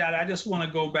I answer that, I just want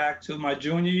to go back to my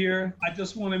junior year. I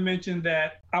just want to mention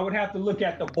that I would have to look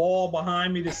at the ball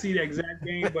behind me to see the exact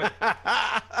game. But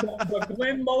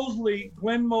Glenn Mosley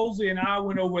and I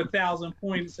went over 1,000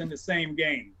 points in the same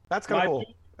game. That's kind of cool.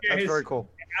 That's very cool.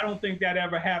 I don't think that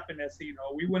ever happened.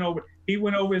 He went over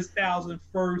his 1,000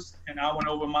 first, and I went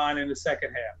over mine in the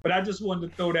second half. But I just wanted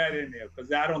to throw that in there,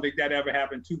 because I don't think that ever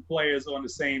happened. 2 players on the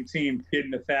same team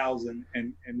hitting 1,000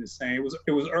 and the same.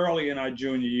 It was early in our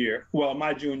junior year. Well,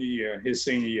 my junior year, his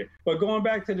senior year. But going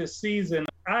back to the season,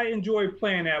 I enjoyed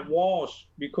playing at Walsh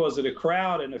because of the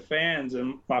crowd and the fans,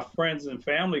 and my friends and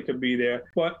family could be there.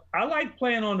 But I like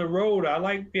playing on the road. I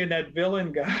like being that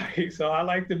villain guy. So I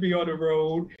like to be on the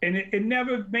road. And it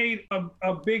never made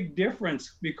a big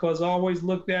difference, because I always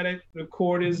looked at it. The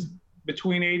court is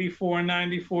between 84 and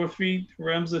 94 feet.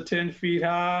 Rims are 10 feet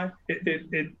high.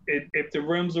 If the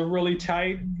rims are really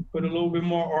tight, you put a little bit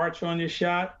more arch on your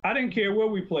shot. I didn't care where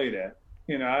we played at.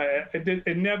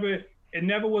 It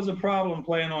never was a problem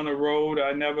playing on the road.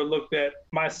 I never looked at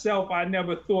myself. I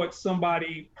never thought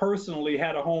somebody personally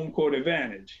had a home court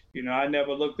advantage. I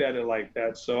never looked at it like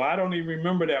that. So I don't even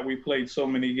remember that we played so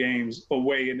many games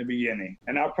away in the beginning.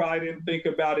 And I probably didn't think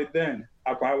about it then.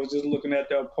 I probably was just looking at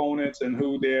the opponents and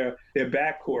who their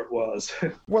backcourt was.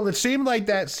 Well, it seemed like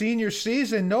that senior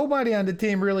season, nobody on the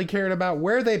team really cared about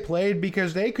where they played,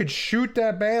 because they could shoot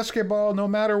that basketball no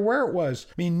matter where it was.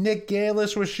 I mean, Nick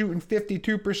Galis was shooting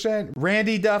 52%,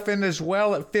 Randy Duffin as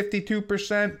well at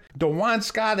 52%, DeJuan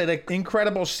Scott at an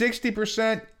incredible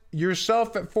 60%,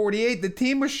 yourself at 48%. The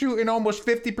team was shooting almost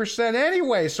 50%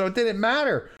 anyway, so it didn't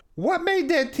matter. What made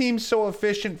that team so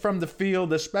efficient from the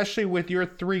field, especially with your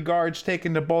 3 guards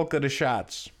taking the bulk of the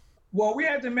shots? Well, we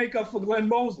had to make up for Glenn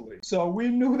Mosley. So we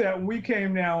knew that when we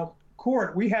came down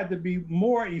court, we had to be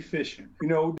more efficient.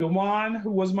 DeJuan,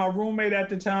 who was my roommate at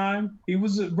the time, he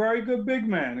was a very good big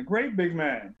man, a great big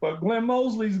man. But Glenn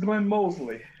Mosley's Glenn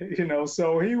Mosley,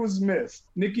 so he was missed.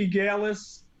 Nicky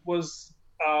Galis was,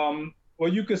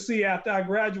 you could see after I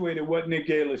graduated what Nick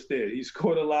Galis did. He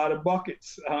scored a lot of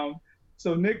buckets.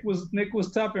 So Nick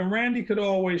was tough, and Randy could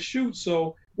always shoot.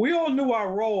 So we all knew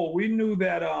our role. We knew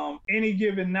that any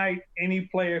given night, any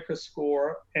player could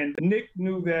score. And Nick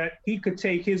knew that he could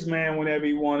take his man whenever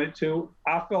he wanted to.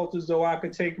 I felt as though I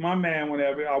could take my man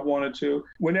whenever I wanted to.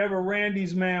 Whenever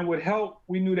Randy's man would help,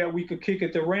 we knew that we could kick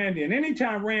it to Randy. And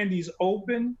anytime Randy's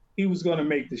open, he was going to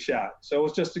make the shot. So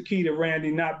it's just the key to Randy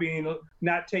not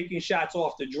taking shots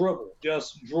off the dribble,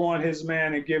 just drawing his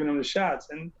man and giving him the shots.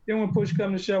 And then when push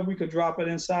comes to shove, we could drop it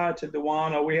inside to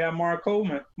DeJuan, or we have Mark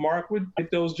Coleman. Mark would hit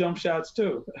those jump shots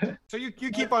too. So you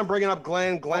keep on bringing up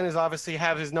Glenn. Glenn has obviously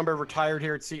have his number retired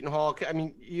here at Seton Hall. I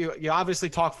mean, you obviously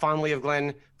talk fondly of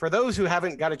Glenn. For those who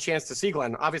haven't got a chance to see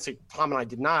Glenn, obviously Tom and I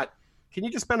did not. Can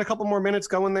you just spend a couple more minutes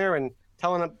going there and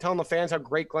telling the fans how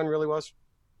great Glenn really was?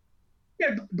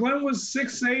 Yeah, Glenn was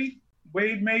 6'8",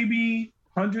 weighed maybe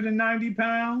 190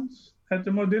 pounds at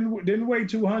the most, didn't weigh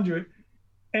 200.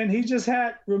 And he just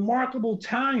had remarkable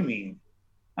timing.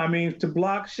 I mean, to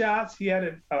block shots, he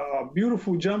had a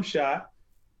beautiful jump shot.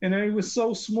 And then he was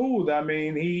so smooth. I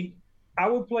mean, I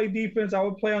would play defense. I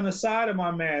would play on the side of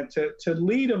my man to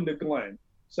lead him to Glenn.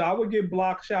 So I would get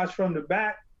block shots from the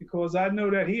back, because I know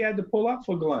that he had to pull up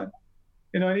for Glenn.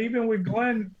 And even with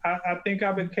Glenn, I think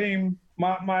I became –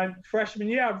 my freshman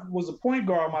year, I was a point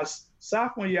guard. My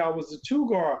sophomore year, I was a 2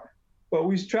 guard. But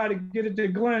we tried to get it to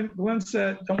Glenn. Glenn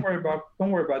said, "Don't worry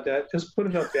about that. Just put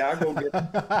it up there. I'll go get it."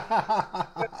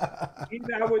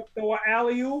 Either I would throw an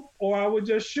alley-oop or I would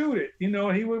just shoot it. He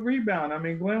would rebound. I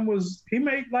mean, he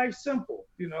made life simple.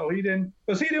 He didn't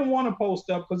want to post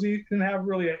up because he didn't have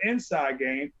really an inside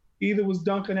game. He either was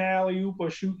dunking an alley-oop or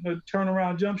shooting a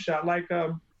turnaround jump shot like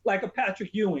a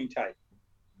Patrick Ewing type,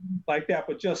 like that,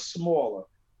 but just smaller.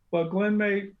 But Glenn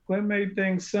made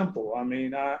things simple. I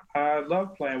mean, I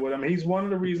love playing with him. He's one of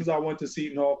the reasons I went to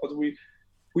Seton Hall, because we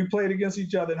played against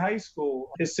each other in high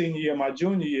school. His senior year, my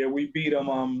junior year, we beat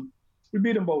him. We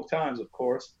beat him both times, of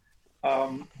course.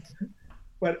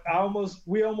 But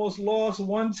we almost lost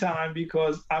one time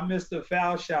because I missed a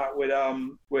foul shot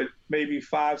with maybe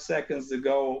 5 seconds to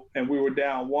go, and we were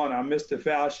down 1. I missed a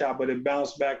foul shot, but it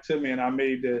bounced back to me, and I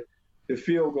made the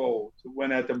field goal to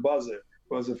win at the buzzer.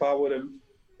 Because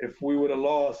if we would have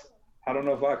lost, I don't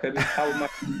know if I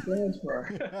might transfer.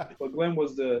 But Glenn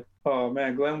was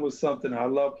Glenn was something. I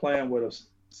love playing with him.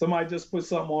 Somebody just put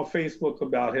something on Facebook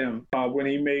about him when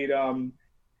he made,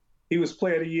 he was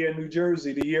player of the year in New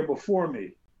Jersey the year before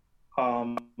me.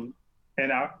 And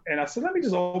I said, let me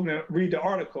just open and read the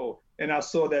article. And I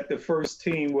saw that the first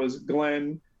team was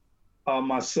Glenn,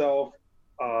 myself,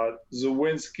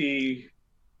 Zawinski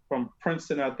from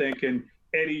Princeton, I think, and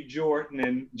Eddie Jordan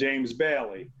and James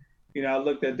Bailey. I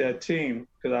looked at that team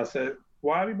because I said,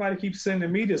 why everybody keeps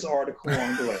sending me this article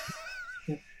on Glenn?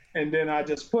 And then I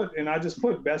just put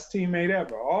best teammate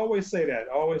ever. I always say that.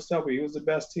 I always tell people he was the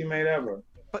best teammate ever.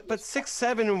 But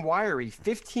 6'7" and wiry,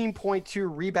 15.2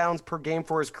 rebounds per game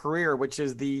for his career, which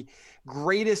is the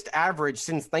greatest average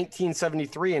since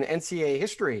 1973 in NCAA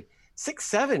history.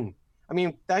 6'7". I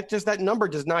mean, that number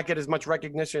does not get as much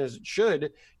recognition as it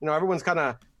should. Everyone's kind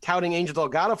of touting Angel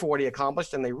Delgado for what he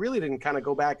accomplished, and they really didn't kind of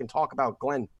go back and talk about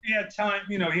Glenn. He had time.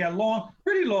 He had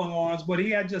pretty long arms, but he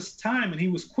had just time, and he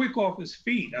was quick off his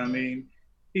feet. I mean,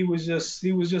 he was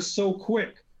just so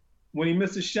quick. When he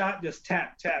missed a shot, just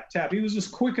tap, tap, tap. He was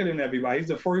just quicker than everybody. He's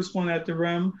the first one at the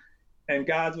rim, and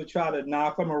guys would try to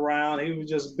knock him around. He would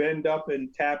just bend up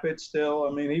and tap it still.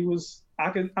 I mean,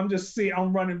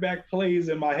 I'm running back plays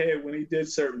in my head when he did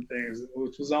certain things,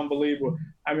 which was unbelievable.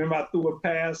 I remember I threw a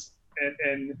pass,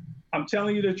 and I'm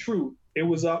telling you the truth, it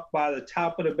was up by the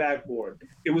top of the backboard.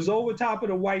 It was over top of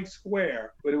the white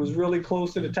square, but it was really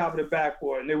close to the top of the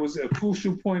backboard, and it was a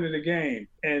crucial point of the game.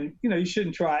 And, you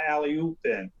shouldn't try alley-oop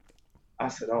then. I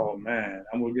said, oh, man,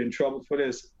 I'm going to get in trouble for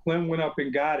this. Glenn went up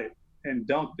and got it and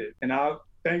dunked it. And I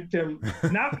thanked him.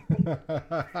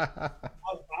 I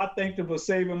thanked him for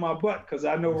saving my butt because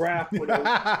I know Raph would have.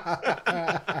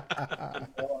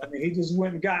 I mean, he just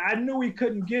went and got it. I knew he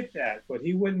couldn't get that, but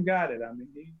he went and got it. I mean,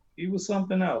 he was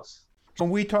something else. When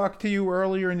we talked to you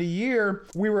earlier in the year,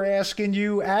 we were asking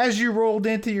you, as you rolled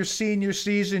into your senior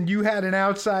season, you had an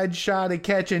outside shot to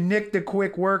catch and nick the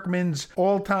Quick Workman's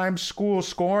all-time school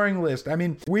scoring list. I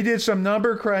mean, we did some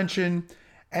number crunching,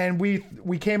 and we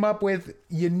came up with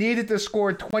you needed to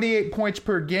score 28 points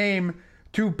per game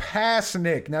to pass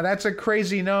Nick. Now, that's a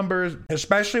crazy number,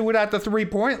 especially without the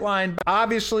three-point line.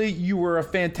 Obviously, you were a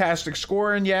fantastic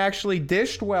scorer, and you actually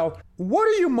dished well. What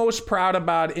are you most proud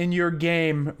about in your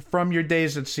game from your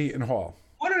days at Seton Hall?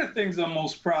 One of the things I'm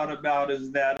most proud about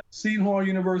is that Seton Hall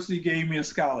University gave me a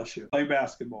scholarship to play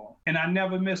basketball, and I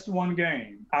never missed one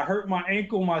game. I hurt my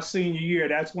ankle my senior year.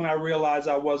 That's when I realized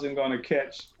I wasn't going to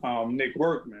catch Nick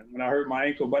Workman, when I hurt my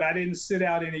ankle, but I didn't sit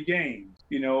out any games.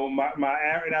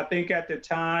 And I think at the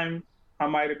time I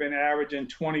might have been averaging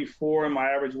 24, and my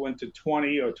average went to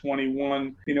 20 or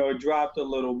 21. It dropped a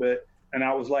little bit, and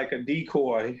I was like a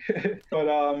decoy. But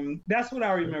that's what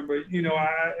I remember.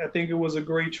 I think it was a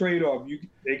great trade-off.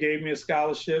 They gave me a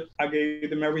scholarship. I gave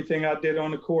them everything I did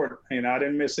on the court. I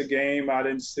didn't miss a game. I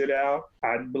didn't sit out.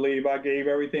 I believe I gave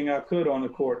everything I could on the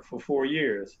court for 4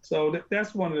 years. So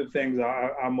that's one of the things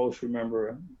I most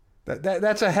remember.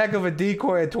 That's a heck of a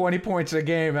decoy at 20 points a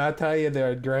game, I'll tell you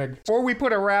there, Greg. Before we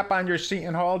put a wrap on your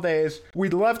Seton Hall days,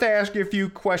 we'd love to ask you a few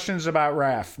questions about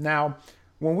Raph. Now,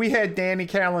 when we had Danny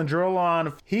Calandrell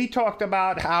on, he talked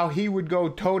about how he would go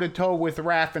toe-to-toe with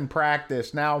Raph in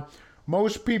practice. Now,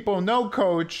 most people know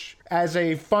Coach as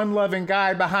a fun-loving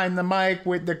guy behind the mic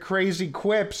with the crazy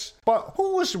quips. But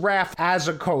who was Raph as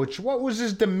a coach? What was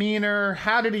his demeanor?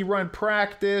 How did he run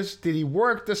practice? Did he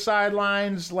work the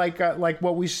sidelines like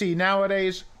what we see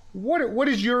nowadays? What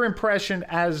is your impression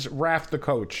as Raph the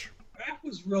coach? Raph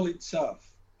was really tough.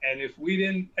 And if we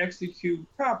didn't execute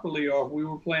properly or if we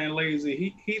were playing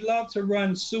lazy, he loved to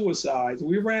run suicides.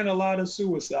 We ran a lot of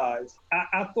suicides.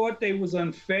 I thought they was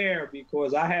unfair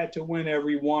because I had to win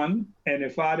every one. And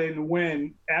if I didn't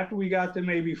win, after we got to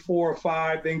maybe 4 or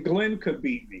 5, then Glenn could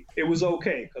beat me. It was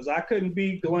okay because I couldn't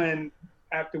beat Glenn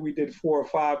after we did 4 or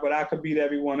 5, but I could beat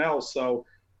everyone else. So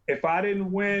if I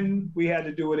didn't win, we had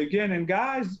to do it again. And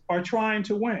guys are trying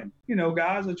to win.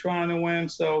 Guys are trying to win.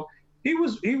 So he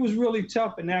was really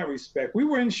tough in that respect. We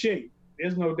were in shape.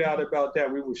 There's no doubt about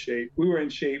that. We were in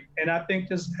shape. And I think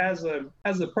just as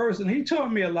a person, he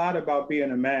taught me a lot about being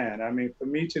a man. I mean, for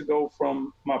me to go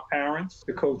from my parents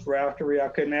to Coach Raftery, I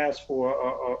couldn't ask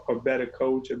for a better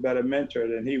coach, a better mentor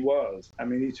than he was. I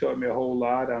mean, he taught me a whole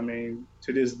lot. I mean,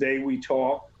 to this day we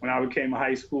talk. When I became a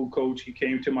high school coach, he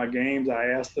came to my games. I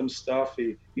asked him stuff.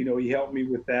 He helped me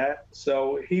with that.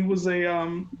 So he was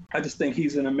I just think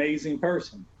he's an amazing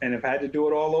person. And if I had to do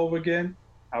it all over again,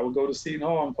 I would go to Seton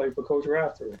Hall and play for Coach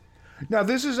Raftery. Now,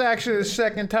 this is actually the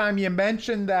second time you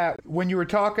mentioned that when you were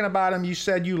talking about him, you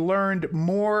said you learned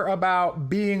more about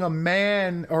being a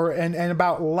man and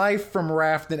about life from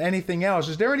Raft than anything else.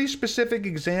 Is there any specific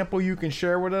example you can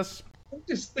share with us? I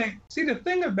just think, the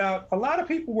thing about a lot of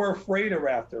people were afraid of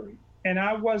Raftery, and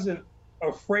I wasn't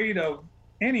afraid of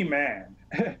any man.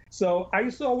 So I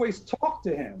used to always talk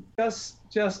to him.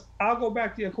 Just I'll go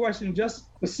back to your question. Just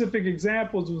specific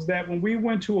examples was that when we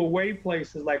went to away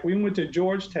places, like we went to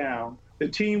Georgetown, the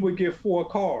team would get 4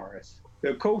 cars.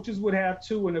 The coaches would have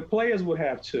 2 and the players would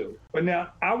have 2. But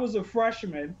now I was a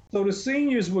freshman, so the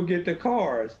seniors would get the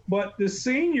cars. But the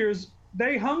seniors,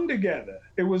 they hung together.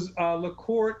 It was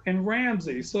LaCourte and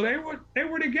Ramsey. So they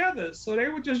were together. So they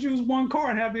would just use one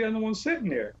car and have the other one sitting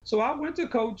there. So I went to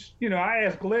Coach, I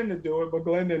asked Glenn to do it, but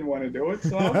Glenn didn't want to do it.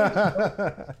 So I went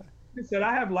to he said,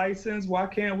 I have license. Why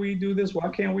can't we do this? Why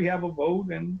can't we have a vote?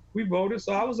 And we voted.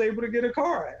 So I was able to get a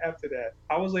car after that.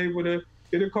 I was able to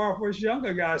get a car for us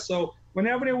younger guys. So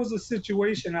whenever there was a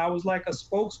situation, I was like a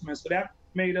spokesman. So that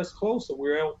made us closer.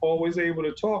 We were always able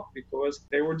to talk because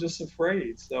they were just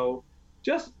afraid. So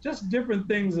just different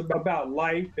things about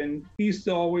life. And he used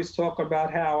to always talk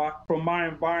about how from my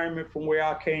environment, from where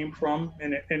I came from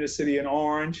in the city in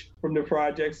Orange, from the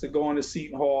projects to going to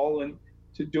Seton Hall and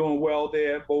to doing well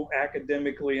there, both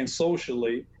academically and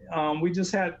socially. We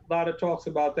just had a lot of talks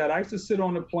about that. I used to sit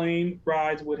on the plane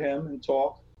rides with him and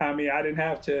talk. I mean, I didn't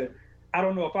have to, I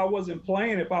don't know if I wasn't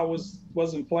playing,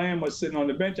 but sitting on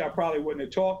the bench, I probably wouldn't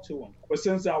have talked to him. But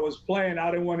since I was playing,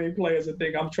 I didn't want any players to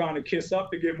think I'm trying to kiss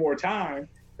up to get more time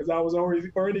because I was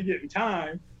already getting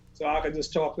time. So I could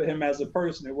just talk to him as a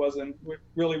person. It wasn't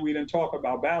really, we didn't talk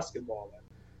about basketball.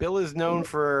 Bill is known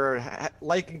for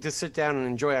liking to sit down and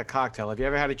enjoy a cocktail. Have you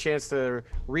ever had a chance to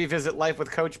revisit life with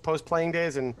Coach post-playing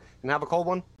days and have a cold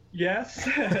one? Yes.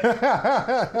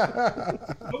 I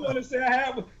want to say I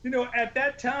have. At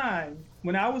that time,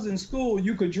 when I was in school,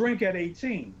 you could drink at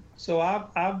 18. So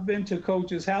I've been to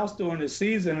Coach's house during the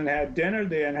season and had dinner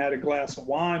there and had a glass of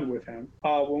wine with him.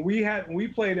 When we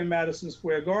played in Madison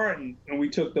Square Garden and we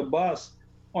took the bus,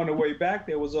 on the way back,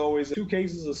 there was always 2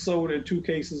 cases of soda and 2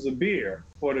 cases of beer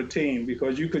for the team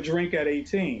because you could drink at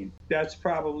 18. That's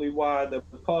probably why the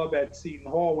pub at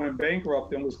Seton Hall went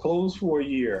bankrupt and was closed for a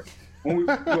year. When we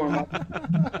were doing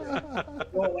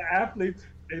well, the athletes,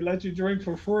 they let you drink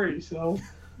for free. So,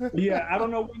 yeah, I don't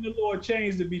know when the law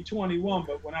changed to be 21,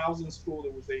 but when I was in school,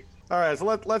 it was 18. All right, so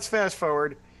let's fast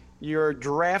forward. You're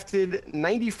drafted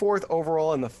 94th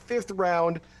overall in the 5th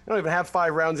round. They don't even have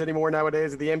 5 rounds anymore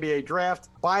nowadays of the NBA draft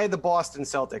by the Boston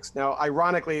Celtics. Now,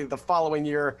 ironically, the following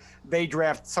year, they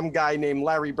draft some guy named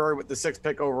Larry Bird with the 6th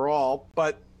pick overall.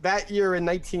 But that year in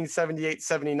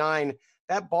 1978-79,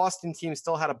 that Boston team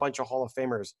still had a bunch of Hall of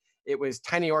Famers. It was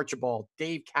Tiny Archibald,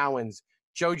 Dave Cowens,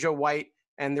 JoJo White,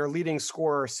 and their leading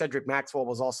scorer, Cedric Maxwell,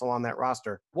 was also on that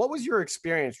roster. What was your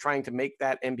experience trying to make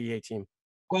that NBA team?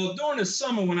 Well, during the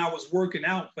summer when I was working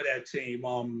out for that team,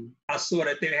 I saw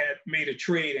that they had made a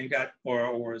trade and got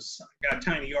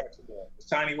Tiny Archibald.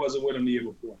 Tiny wasn't with him the year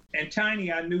before. And Tiny,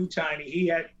 I knew Tiny.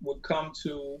 He would come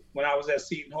to, when I was at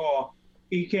Seton Hall,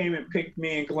 he came and picked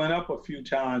me and Glenn up a few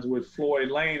times with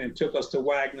Floyd Lane and took us to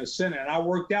Wagner Center. And I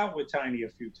worked out with Tiny a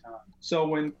few times. So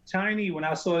when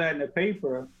I saw that in the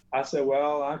paper, I said,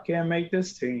 well, I can't make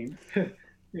this team.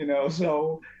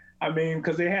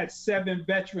 Because they had 7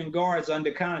 veteran guards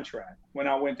under contract when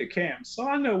I went to camp. So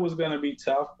I knew it was going to be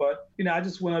tough, but, I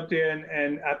just went up there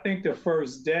and I think the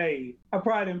first day, I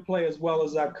probably didn't play as well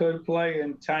as I could play.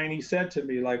 And Tiny said to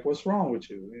me, like, what's wrong with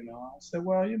you? I said,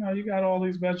 well, you got all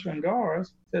these veteran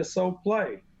guards. He said, so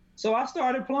play. So I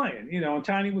started playing, and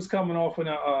Tiny was coming off an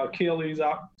Achilles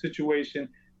situation.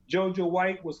 JoJo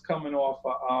White was coming off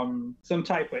some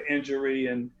type of injury,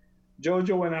 and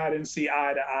JoJo and I didn't see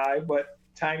eye to eye, but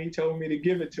Tiny told me to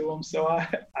give it to him, so I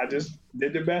just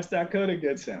did the best I could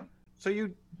against him. So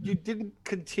you didn't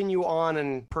continue on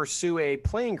and pursue a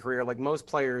playing career like most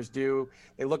players do.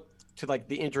 They look to like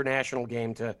the international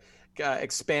game to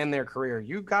expand their career.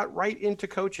 You got right into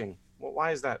coaching. Well,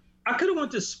 why is that? I could have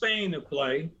went to Spain to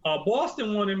play.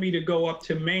 Boston wanted me to go up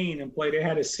to Maine and play. They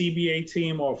had a CBA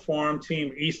team or a farm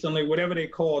team, Eastern League, whatever they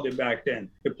called it back then,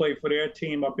 to play for their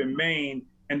team up in Maine.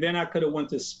 And then I could have went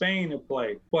to Spain to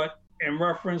play. But in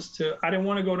reference to, I didn't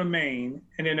want to go to Maine.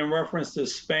 And then in reference to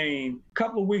Spain, a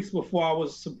couple of weeks before I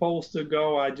was supposed to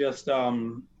go, I just,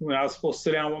 when I was supposed to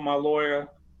sit down with my lawyer,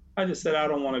 I just said, I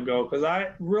don't want to go because I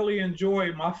really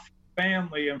enjoyed my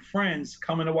family and friends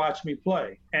coming to watch me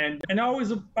play. And I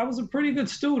was a pretty good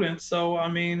student. So, I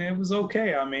mean, it was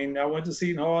okay. I mean, I went to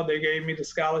Seton Hall. They gave me the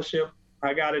scholarship.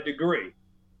 I got a degree.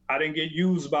 I didn't get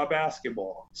used by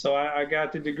basketball. So I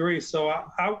got the degree. So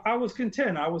I was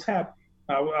content. I was happy.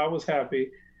 I was happy.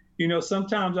 You know,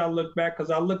 sometimes I look back because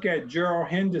I look at Gerald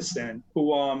Henderson,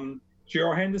 who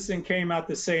Gerald Henderson came out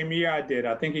the same year I did.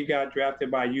 I think he got drafted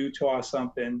by Utah or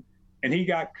something, and he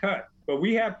got cut. But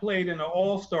we had played in an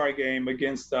all-star game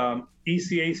against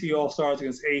ECAC All-Stars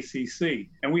against ACC.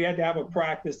 And we had to have a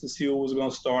practice to see who was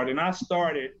going to start. And I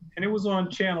started, and it was on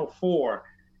Channel 4.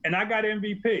 And I got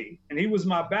MVP, and he was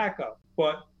my backup.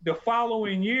 But the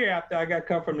following year after I got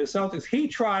cut from the Celtics, he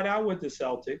tried out with the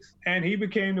Celtics, and he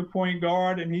became the point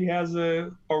guard, and he has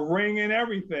a ring and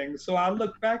everything. So I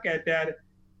look back at that,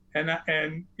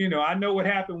 and you know, I know what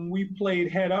happened when we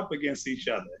played head up against each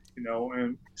other. You know,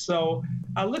 and so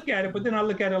I look at it, but then I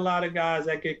look at a lot of guys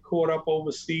that get caught up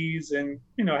overseas and,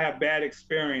 you know, have bad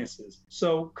experiences.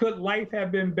 So could life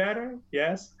have been better?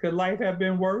 Yes. Could life have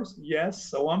been worse? Yes.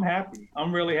 So I'm happy.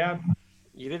 I'm really happy.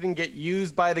 You didn't get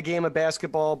used by the game of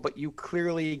basketball, but you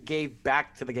clearly gave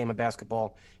back to the game of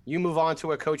basketball. You move on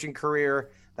to a coaching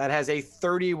career that has a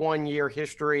 31-year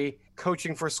history,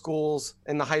 coaching for schools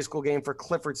in the high school game for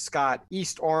Clifford Scott,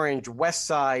 East Orange, West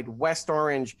Side, West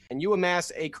Orange, and you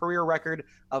amass a career record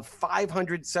of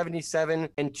 577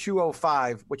 and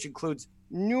 205, which includes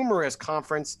numerous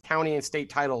conference, county, and state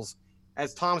titles.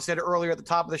 As Tom said earlier at the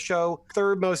top of the show,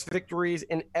 third most victories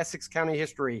in Essex County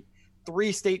history,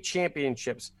 3 state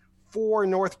championships, 4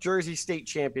 North Jersey state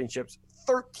championships,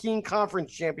 13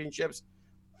 conference championships,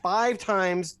 5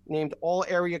 times named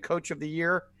All-Area Coach of the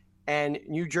Year and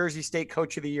New Jersey State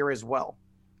Coach of the Year as well.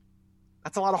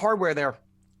 That's a lot of hardware there.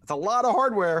 That's a lot of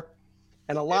hardware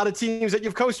and a lot of teams that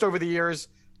you've coached over the years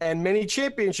and many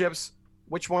championships.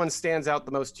 Which one stands out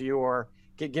the most to you? Or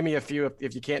give me a few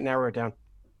if you can't narrow it down.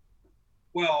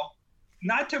 Well,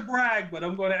 not to brag, but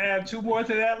I'm going to add 2 more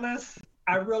to that list.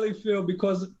 I really feel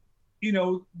because, you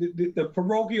know, the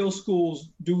parochial schools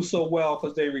do so well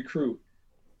because they recruit.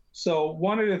 So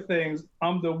one of the things,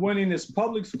 I'm the winningest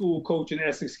public school coach in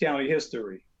Essex County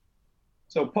history.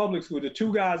 So public school, the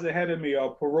 2 guys ahead of me are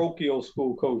parochial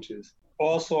school coaches.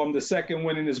 Also, I'm the second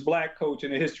winningest black coach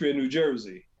in the history of New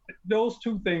Jersey. Those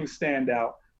 2 things stand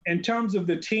out. In terms of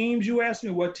the teams, you asked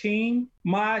me what team?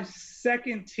 My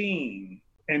second team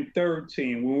and third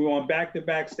team, when we won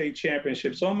back-to-back state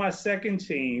championships. On my second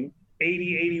team,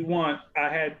 80-81, I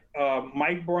had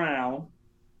Mike Brown,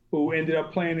 who ended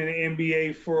up playing in the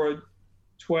NBA for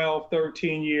 12,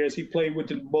 13 years. He played with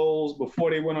the Bulls before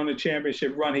they went on the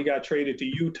championship run. He got traded to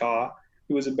Utah.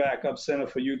 He was a backup center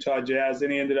for Utah Jazz.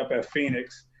 Then he ended up at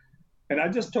Phoenix. And I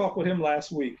just talked with him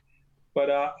last week. But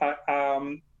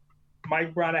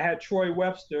Mike Brown, I had Troy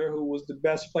Webster, who was the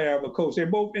best player I ever coached. They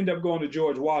both ended up going to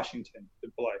George Washington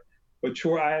to play.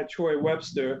 But I had Troy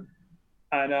Webster.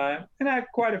 And I had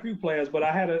quite a few players, but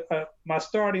I had my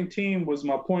starting team was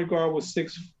my point guard was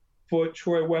 6 foot.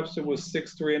 Troy Webster was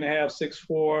 6'3 and a half,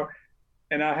 6'4,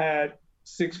 and I had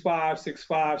 6'5, 6'5,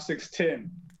 6'10.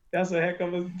 That's a heck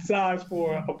of a size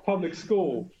for a public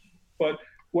school. But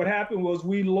what happened was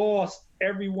we lost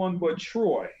everyone but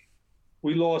Troy.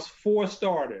 We lost 4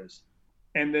 starters,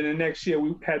 and then the next year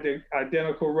we had the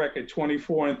identical record,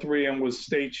 24-3, and was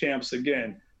state champs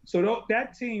again. So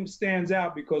that team stands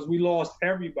out because we lost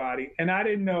everybody, and I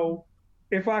didn't know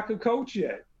if I could coach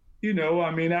yet. You know, I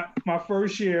mean, my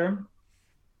first year,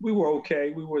 we were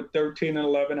okay. We were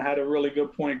 13-11. I had a really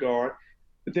good point guard.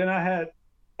 But then I had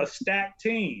a stacked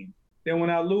team. Then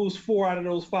when I lose 4 out of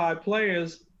those 5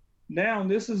 players, now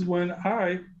this is when, all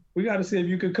right, we got to see if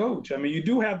you could coach. I mean, you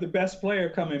do have the best player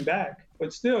coming back,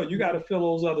 but still, you got to fill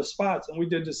those other spots. And we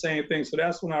did the same thing. So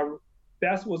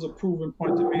that was a proven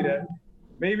point to me that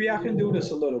maybe I can do this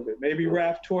a little bit. Maybe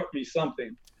Raph taught me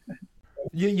something.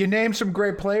 You named some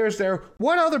great players there.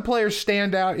 What other players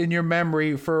stand out in your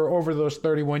memory for over those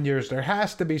 31 years? There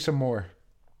has to be some more.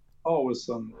 Oh, it's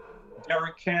some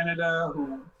Derek Canada,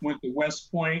 who went to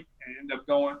West Point and ended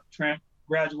up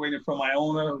graduating from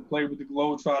Iona, who played with the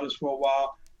Globetrotters for a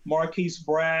while. Marquise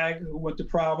Bragg, who went to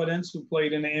Providence, who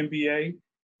played in the NBA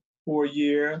for a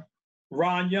year.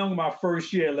 Ron Young, my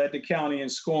first year, led the county in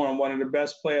scoring, one of the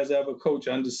best players I ever coached,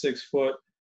 under 6 foot.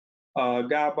 A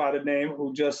guy by the name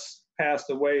who just passed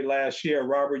away last year,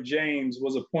 Robert James,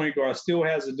 was a point guard, still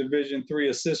has a Division III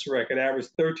assist record,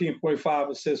 averaged 13.5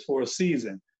 assists for a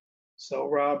season. So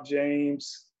Rob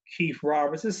James, Keith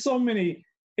Roberts, it's so many.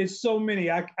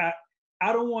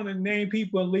 I don't want to name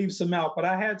people and leave some out, but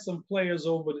I had some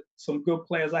good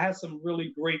players. I had some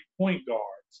really great point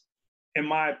guards, in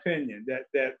my opinion,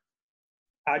 that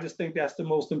I just think that's the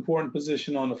most important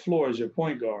position on the floor is your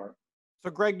point guard.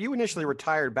 So, Greg, you initially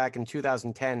retired back in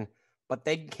 2010, but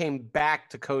then came back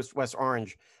to coach West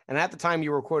Orange. And at the time,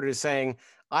 you were quoted as saying,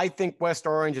 "I think West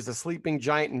Orange is a sleeping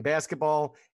giant in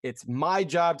basketball. It's my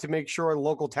job to make sure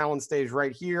local talent stays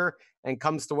right here and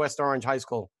comes to West Orange High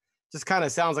School." Just kind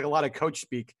of sounds like a lot of coach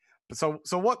speak. But so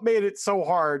what made it so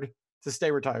hard to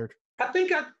stay retired? I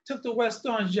think I took the West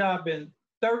Orange job in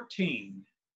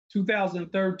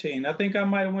 2013. I think I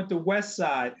might have went to West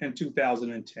Side in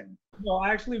 2010. No,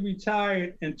 I actually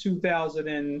retired in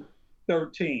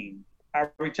 2013. I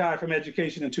retired from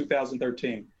education in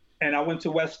 2013. And I went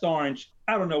to West Orange.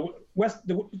 I don't know,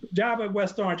 the job at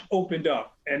West Orange opened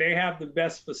up, and they have the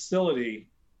best facility.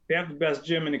 They have the best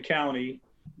gym in the county.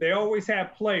 They always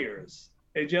have players.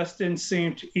 It just didn't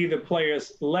seem to either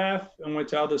players left and went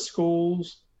to other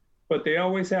schools, but they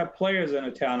always have players in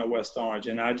the town of West Orange.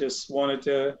 And I just wanted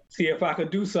to see if I could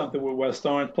do something with West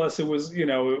Orange. Plus it was,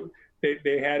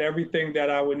 they had everything that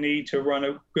I would need to run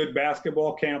a good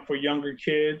basketball camp for younger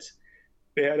kids.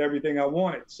 They had everything I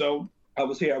wanted. So I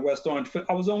was here at West Orange.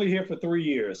 I was only here for 3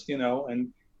 years,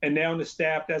 and now the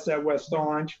staff that's at West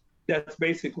Orange, that's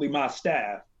basically my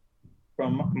staff.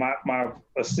 From my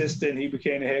assistant, he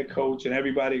became the head coach, and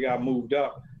everybody got moved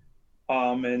up.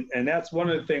 And that's one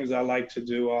of the things I like to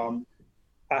do. I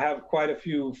have quite a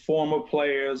few former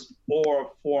players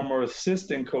or former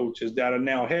assistant coaches that are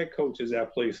now head coaches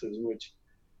at places, which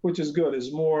is good.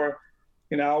 It's more,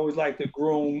 I always like to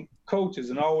groom coaches,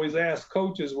 and I always ask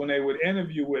coaches when they would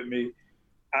interview with me,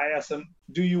 I ask them,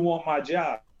 "Do you want my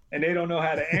job?" And they don't know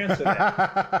how to answer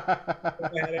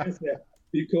that.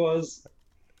 Because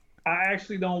I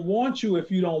actually don't want you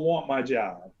if you don't want my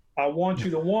job. I want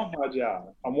you to want my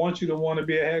job. I want you to want to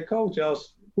be a head coach.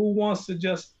 Else, who wants to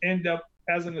just end up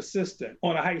as an assistant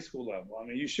on a high school level? I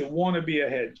mean, you should want to be a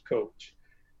head coach.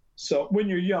 So when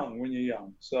you're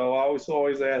young. So I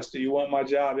always ask, "Do you want my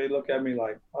job?" They look at me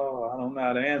like, "Oh, I don't know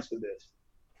how to answer this."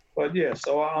 But yeah,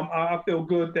 so I feel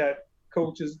good that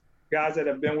coaches, guys that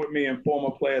have been with me and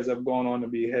former players have gone on to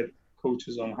be head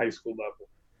coaches on high school level.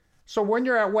 So when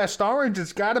you're at West Orange,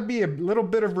 it's got to be a little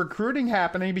bit of recruiting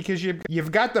happening because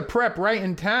you've got the prep right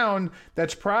in town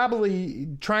that's probably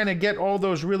trying to get all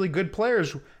those really good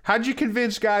players. How'd you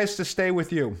convince guys to stay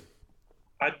with you?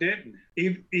 I didn't.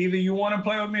 Either you want to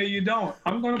play with me or you don't.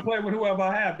 I'm going to play with whoever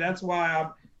I have. That's why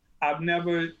I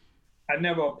never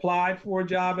applied for a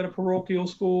job at a parochial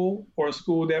school or a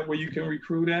school where you can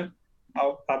recruit at.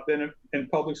 I've been in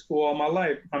public school all my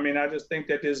life. I mean, I just think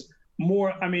that there's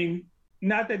more. I mean,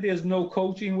 not that there's no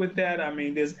coaching with that. I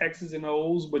mean, there's X's and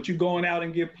O's, but you're going out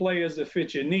and get players that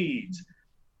fit your needs.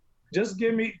 Just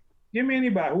give me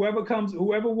anybody.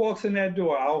 Whoever walks in that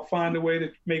door, I'll find a way to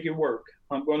make it work.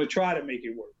 I'm going to try to make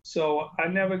it work. So I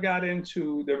never got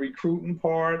into the recruiting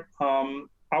part.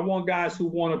 I want guys who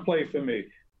want to play for me.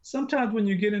 Sometimes when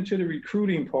you get into the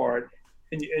recruiting part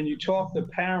and you talk to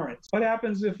parents, what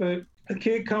happens if a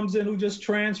kid comes in who just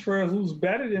transferred, who's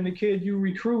better than the kid you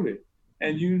recruited?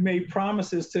 And you made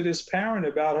promises to this parent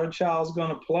about her child's going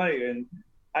to play. And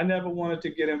I never wanted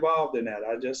to get involved in that.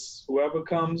 Whoever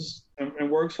comes and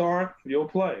works hard, you'll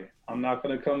play. I'm not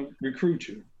going to come recruit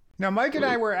you. Now, Mike and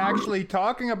I were actually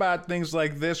talking about things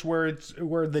like this where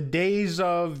the days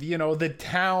of, the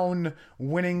town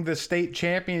winning the state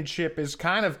championship is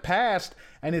kind of past,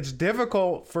 and it's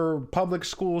difficult for public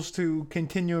schools to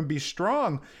continue and be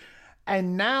strong.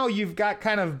 And now you've got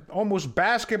kind of almost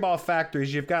basketball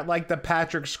factories. You've got like the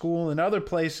Patrick School and other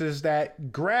places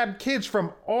that grab kids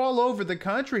from all over the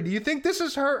country. Do you think this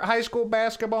has hurt high school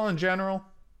basketball in general?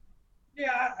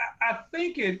 Yeah, I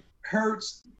think it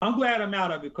hurts. I'm glad I'm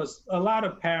out of it because a lot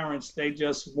of parents, they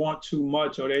just want too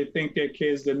much, or they think their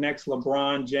kid's the next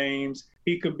LeBron James.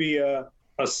 He could be a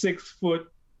 6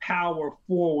 foot power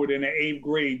forward in the 8th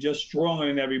grade, just stronger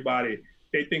than everybody.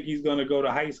 they think he's going to go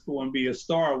to high school and be a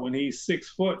star when he's 6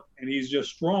 foot and he's just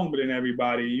stronger than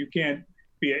everybody. You can't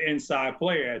be an inside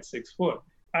player at 6 foot.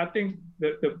 I think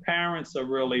that the parents are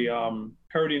really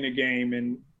hurting the game,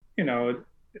 and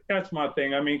that's my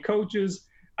thing. I mean, coaches,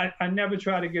 I never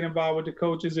try to get involved with the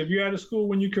coaches. If you're at a school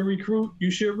when you can recruit, you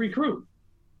should recruit.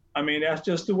 I mean, that's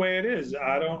just the way it is.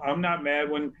 I'm not mad.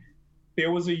 When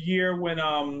there was a year when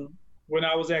I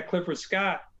was at Clifford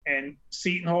Scott and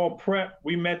Seton Hall Prep,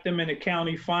 we met them in the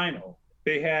county final.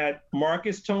 They had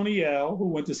Marcus Toniel, who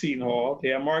went to Seton Hall. They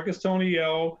had Marcus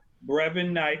Toniel,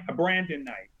 Brandon Knight,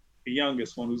 the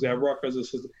youngest one, who's at Rutgers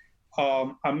assistant,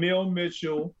 Emil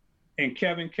Mitchell, and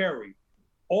Kevin Carey.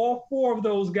 All 4 of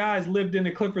those guys lived in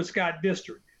the Clifford Scott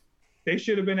district. They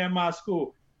should have been at my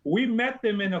school. We met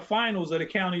them in the finals of the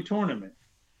county tournament.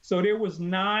 So there was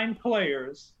 9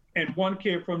 players and 1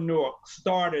 kid from Newark,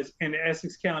 starters in the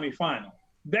Essex County final.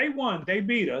 They won. They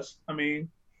beat us. I mean,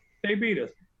 they beat us.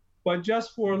 But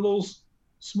just for a little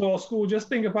small school, just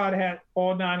think if I'd had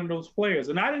all 9 of those players.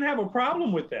 And I didn't have a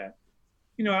problem with that.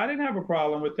 I didn't have a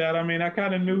problem with that. I mean, I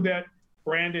kind of knew that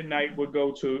Brandon Knight would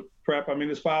go to prep. I mean,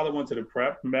 his father went to the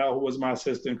prep. Mel, who was my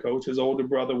assistant coach, his older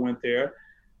brother went there.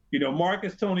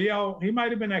 Marcus Toniel, he might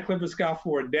have been at Clifford Scott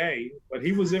for a day, but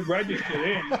he was registered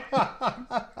in.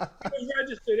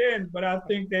 But I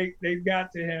think they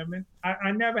got to him. And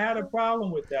I never had a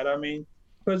problem with that. I mean,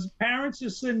 because parents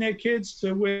just send their kids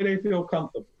to where they feel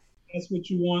comfortable. That's what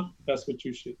you want. That's what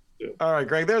you should do. All right,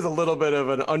 Greg, there's a little bit of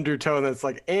an undertone that's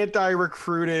like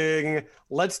anti-recruiting.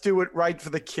 Let's do it right for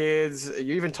the kids.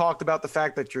 You even talked about the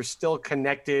fact that you're still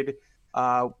connected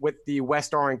with the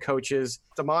West Orange coaches.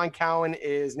 Damon Cowan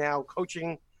is now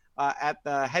coaching at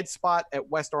the head spot at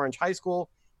West Orange High School,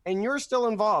 and you're still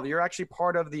involved. You're actually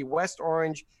part of the West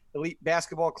Orange Elite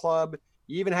Basketball Club.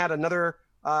 You even had another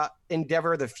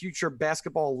endeavor, the Future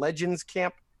Basketball Legends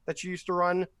Camp that you used to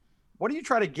run. What do you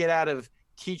try to get out of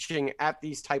teaching at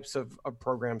these types of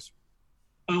programs?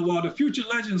 Well, the Future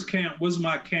Legends Camp was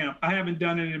my camp. I haven't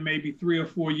done it in maybe 3 or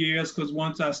 4 years because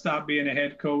once I stopped being a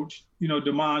head coach,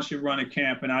 Damon should run a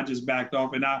camp, and I just backed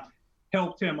off. And I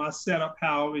helped him. I set up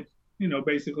how it,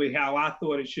 basically how I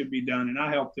thought it should be done, and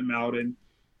I helped him out.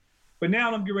 But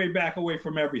now I'm getting ready to back away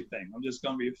from everything. I'm just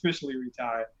going to be officially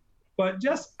retired. But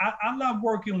I love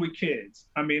working with kids.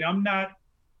 I mean,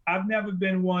 I've never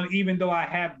been one, even though I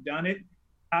have done it,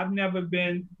 I've never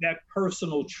been that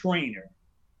personal trainer.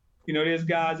 There's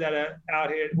guys that are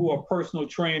out here who are personal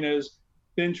trainers,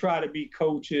 then try to be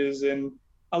coaches. And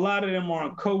a lot of them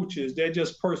aren't coaches. They're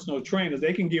just personal trainers.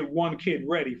 They can get one kid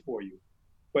ready for you,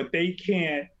 but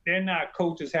they're not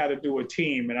coaches how to do a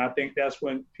team. And I think that's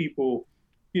when people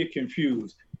get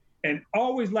confused. And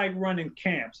always like running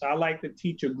camps. I like to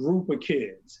teach a group of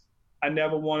kids. I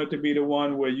never wanted to be the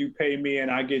one where you pay me and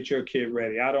I get your kid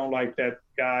ready. I don't like that,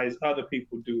 guys. Other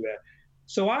people do that.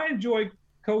 So I enjoy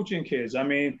coaching kids. I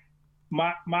mean,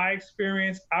 my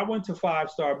experience, I went to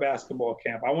 5-star basketball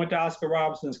camp. I went to Oscar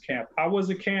Robinson's camp. I was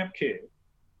a camp kid.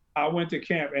 I went to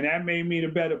camp, and that made me the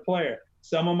better player.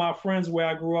 Some of my friends where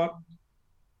I grew up,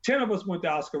 10 of us went to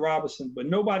Oscar Robinson, but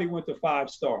nobody went to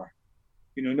 5-star.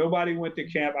 Nobody went to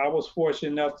camp. I was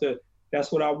fortunate enough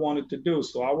that's what I wanted to do.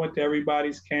 So I went to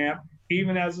everybody's camp.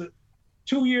 Even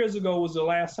 2 years ago was the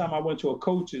last time I went to a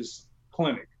coach's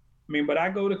clinic. I mean, but I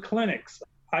go to clinics.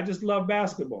 I just love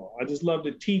basketball. I just love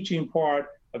the teaching part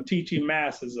of teaching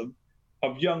masses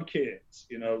of young kids,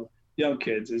 young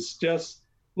kids. It's just,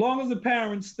 long as the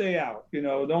parents stay out,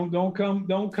 don't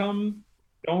come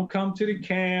to the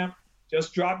camp.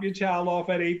 Just drop your child off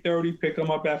at 8:30, pick them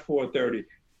up at 4:30.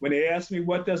 When they ask me,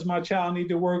 what does my child need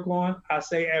to work on? I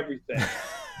say everything.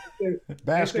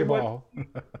 Basketball.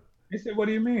 They said, what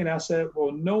do you mean? I said,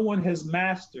 well, no one has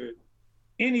mastered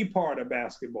any part of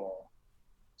basketball.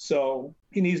 So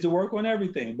he needs to work on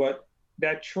everything. But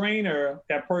that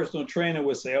personal trainer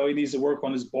would say, oh, he needs to work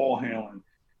on his ball handling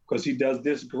because he does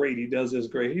this great. He does this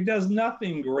great. He does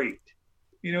nothing great.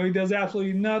 He does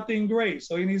absolutely nothing great.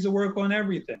 So he needs to work on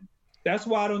everything. That's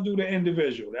why I don't do the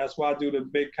individual. That's why I do the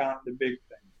big thing.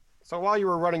 So while you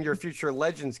were running your Future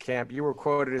Legends Camp, you were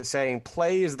quoted as saying,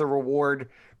 play is the reward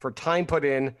for time put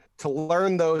in to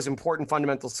learn those important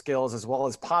fundamental skills as well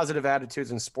as positive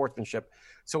attitudes and sportsmanship.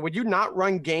 So would you not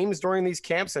run games during these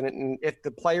camps? And if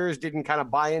the players didn't kind of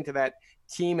buy into that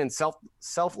team and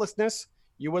selflessness,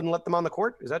 you wouldn't let them on the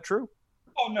court? Is that true?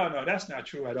 Oh, no, that's not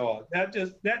true at all.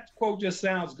 That quote just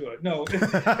sounds good. No.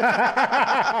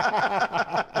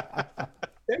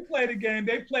 They played a game.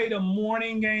 They played a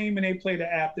morning game and they played an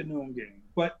afternoon game.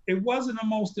 But it wasn't the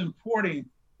most important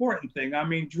thing. I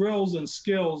mean, drills and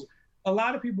skills, a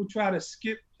lot of people try to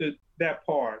skip that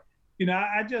part.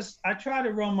 I try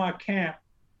to run my camp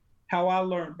how I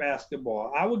learned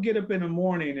basketball. I would get up in the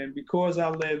morning, and because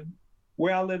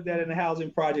where I lived at in the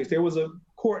housing projects, there was a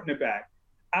court in the back.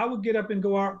 I would get up and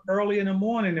go out early in the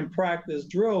morning and practice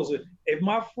drills. If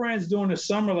my friends during the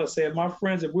summer, let's say, if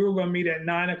we were going to meet at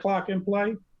 9 o'clock and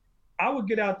play, I would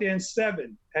get out there at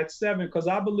 7, because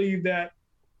I believe that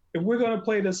if we're going to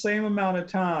play the same amount of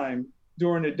time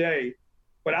during the day,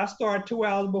 but I start 2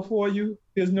 hours before you,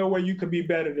 there's no way you could be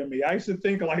better than me. I used to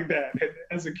think like that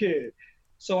as a kid.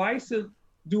 So I used to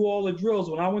do all the drills.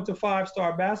 When I went to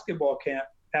 5-star basketball camp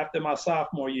after my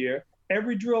sophomore year,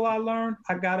 every drill I learned,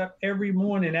 I got up every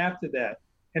morning after that.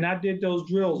 And I did those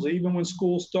drills. Even when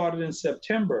school started in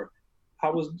September, I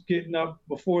was getting up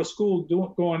before school,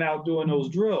 going out doing those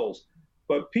drills.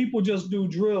 But people just do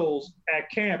drills at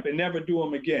camp and never do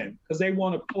them again because they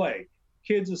want to play.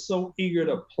 Kids are so eager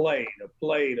to play.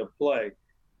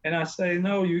 And I say,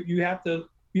 no, you have to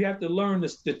learn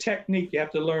the technique. You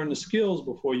have to learn the skills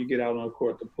before you get out on the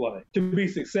court to play, to be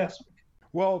successful.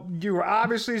 Well, you were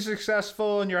obviously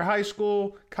successful in your high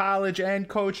school, college, and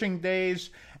coaching days,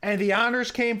 and the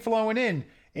honors came flowing in.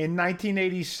 In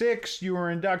 1986, you were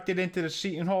inducted into the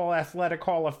Seton Hall Athletic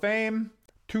Hall of Fame.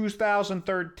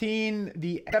 2013,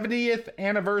 the 70th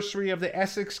anniversary of the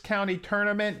Essex County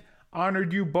Tournament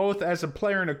honored you both as a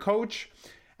player and a coach.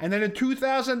 And then in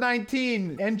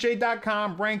 2019,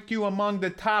 NJ.com ranked you among the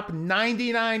top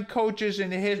 99 coaches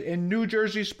in New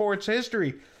Jersey sports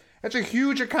history. That's a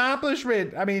huge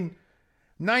accomplishment. I mean,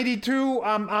 92,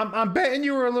 I'm betting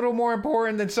you were a little more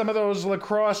important than some of those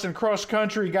lacrosse and cross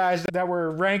country guys that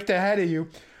were ranked ahead of you.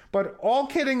 But all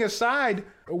kidding aside,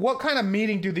 what kind of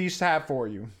meaning do these have for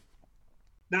you?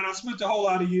 Now, I spent a whole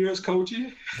lot of years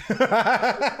coaching. Those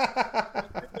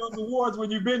awards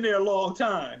when you've been there a long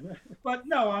time. But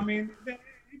no, I mean, it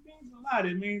means a lot.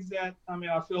 It means that,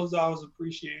 I feel as though I was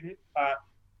appreciated.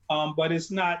 But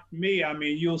it's not me. I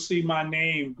mean, you'll see my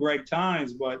name, Greg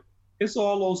Tynes, but it's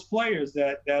all those players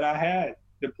that I had.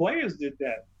 The players did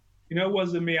that. It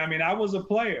wasn't me. I mean, I was a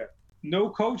player. No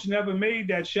coach never made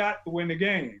that shot to win the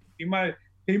game. He might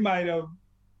have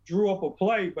drew up a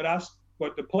play, but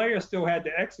the player still had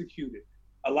to execute it.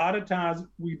 A lot of times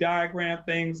we diagram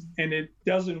things and it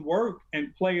doesn't work,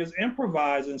 and players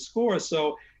improvise and score.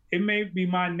 So it may be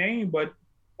my name, but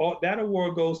that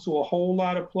award goes to a whole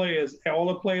lot of players, all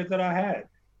the players that I had,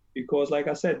 because like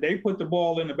I said, they put the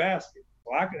ball in the basket.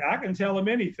 Well, I can tell them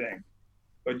anything,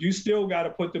 but you still got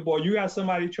to put the ball. You got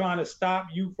somebody trying to stop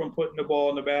you from putting the ball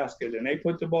in the basket, and they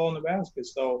put the ball in the basket.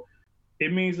 So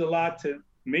it means a lot to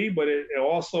me, but it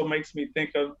also makes me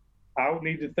think of, I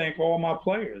need to thank all my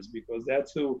players, because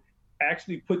that's who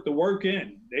actually put the work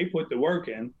in. They put the work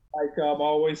in. Like I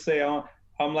always say,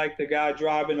 I'm like the guy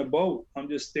driving a boat. I'm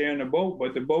just steering the boat,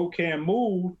 but the boat can't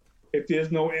move if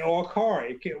there's no car.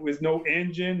 With no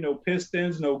engine, no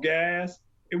pistons, no gas,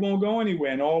 it won't go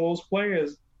anywhere. And all those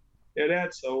players, they're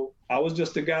that. So I was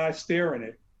just the guy steering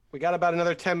it. We got about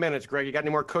another 10 minutes, Greg. You got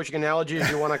any more coaching analogies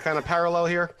you want to kind of parallel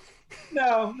here?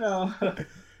 No.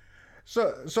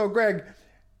 So Greg,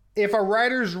 if a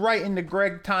writer's writing the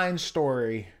Greg Tynes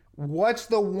story, what's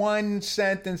the one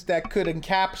sentence that could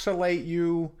encapsulate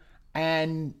you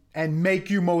and make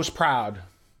you most proud?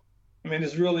 I mean,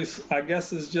 I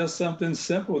guess it's just something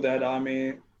simple that,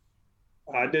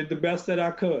 I did the best that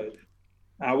I could.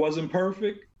 I wasn't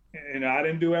perfect, and I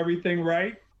didn't do everything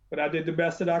right, but I did the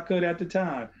best that I could at the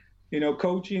time.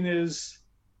 Coaching is,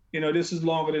 this is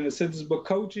longer than a sentence, but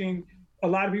coaching, a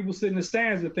lot of people sit in the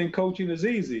stands and think coaching is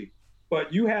easy.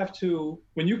 But you have to,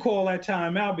 when you call that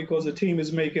timeout because the team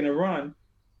is making a run,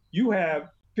 you have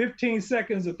 15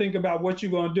 seconds to think about what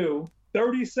you're going to do,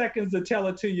 30 seconds to tell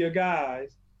it to your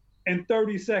guys, and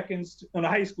 30 seconds on a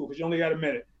high school, because you only got a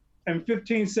minute, and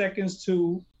 15 seconds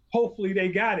to hopefully they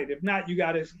got it. If not, you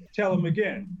got to tell them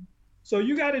again. So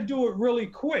you got to do it really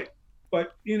quick.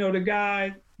 But, the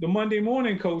guy, the Monday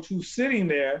morning coach who's sitting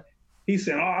there, he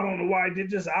said, I don't know why I did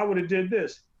this. I would have did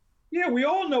this. Yeah, we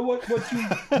all know what you.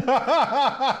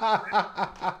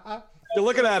 You're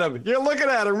looking at him. You're looking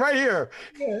at him right here.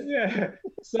 Yeah.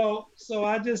 So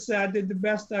I just said I did the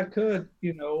best I could,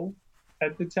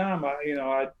 at the time.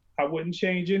 I wouldn't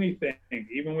change anything,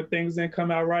 even when things didn't come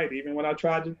out right. Even when I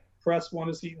tried to press one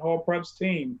of Seton Hall Prep's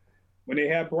team, when they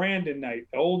had Brandon Knight,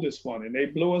 the oldest one, and they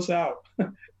blew us out.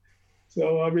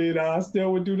 So, I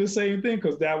still would do the same thing,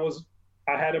 because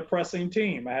I had a pressing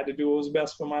team. I had to do what was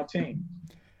best for my team.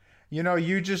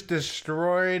 You just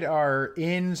destroyed our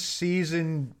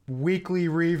in-season weekly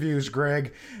reviews,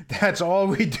 Greg. That's all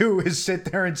we do is sit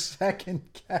there and second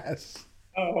guess.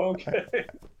 Oh,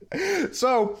 okay.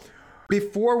 So,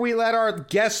 before we let our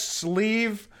guests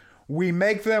leave, We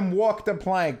make them walk the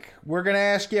plank. We're going to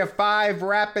ask you 5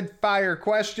 rapid-fire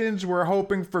questions. We're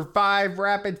hoping for 5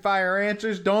 rapid-fire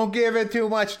answers. Don't give it too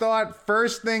much thought.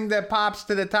 First thing that pops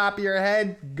to the top of your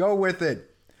head, go with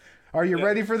it. Are you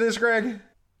ready for this, Greg?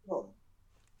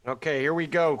 Okay, here we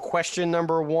go. Question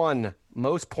number 1.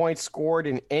 Most points scored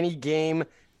in any game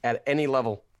at any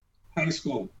level. High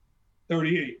school,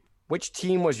 38. Which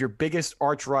team was your biggest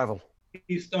arch rival?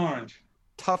 East Orange.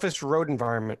 Toughest road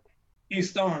environment?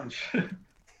 East Orange.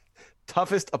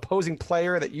 Toughest opposing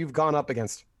player that you've gone up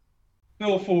against?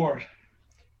 Bill Ford.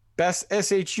 Best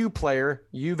SHU player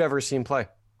you've ever seen play?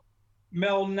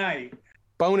 Mel Knight.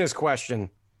 Bonus question.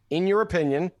 In your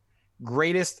opinion,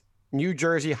 greatest New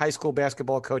Jersey high school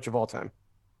basketball coach of all time?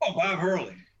 Oh, Bob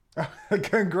Hurley.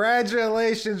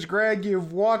 Congratulations, Greg.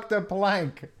 You've walked the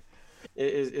plank.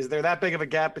 Is there that big of a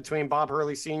gap between Bob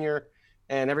Hurley Sr.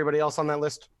 and everybody else on that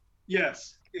list?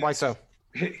 Yes. Why so?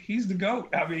 He's the GOAT.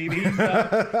 I mean, he's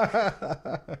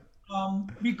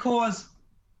because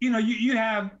you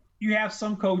have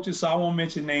some coaches, so I won't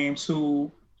mention names,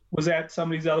 who was at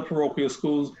some of these other parochial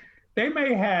schools. They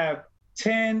may have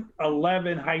 10,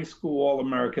 11 high school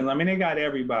All-Americans. I mean, they got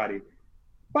everybody.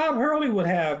 Bob Hurley would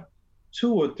have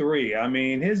 2 or 3. I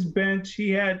mean, his bench,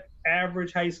 he had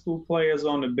average high school players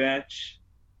on the bench.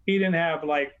 He didn't have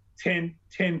like 10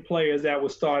 players that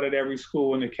would start at every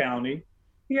school in the county.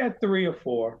 He had 3 or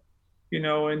 4,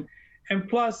 and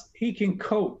plus he can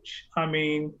coach. I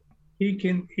mean,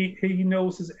 he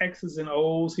knows his X's and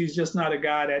O's. He's just not a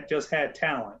guy that just had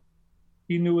talent.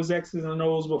 He knew his X's and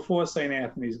O's before St.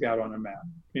 Anthony's got on the map,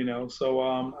 So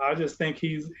I just think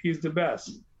he's the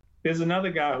best. There's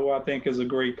another guy who I think is a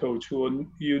great coach who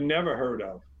you never heard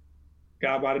of, a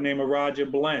guy by the name of Roger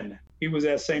Blenn. He was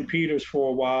at St. Peter's for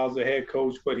a while as a head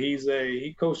coach, but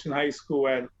he coached in high school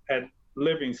at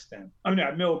Livingston. I mean,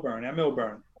 at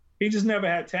Milburn. He just never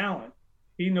had talent.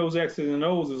 He knows X's and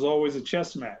O's is always a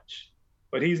chess match,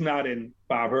 but he's not in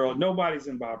Bob Hurley. Nobody's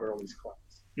in Bob Hurley's class.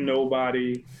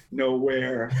 Nobody,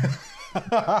 nowhere.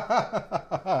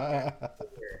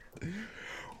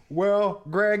 Well,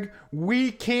 Greg,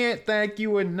 we can't thank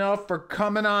you enough for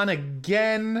coming on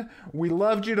again. We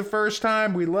loved you the first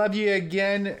time. We love you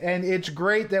again. And it's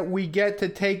great that we get to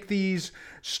take these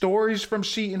stories from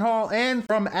Seton Hall and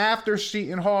from after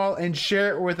Seton Hall and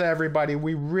share it with everybody.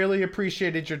 We really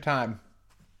appreciated your time.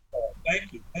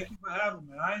 Thank you. Thank you for having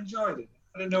me. I enjoyed it.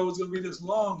 I didn't know it was going to be this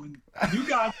long. And you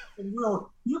guys, no,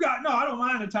 I don't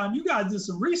mind the time. You guys did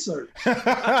some research.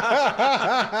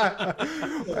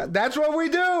 That's what we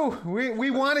do.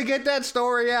 We want to get that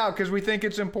story out because we think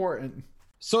it's important.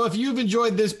 So if you've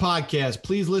enjoyed this podcast,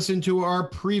 please listen to our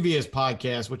previous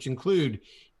podcasts, which include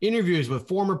interviews with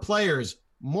former players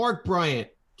Mark Bryant,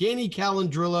 Danny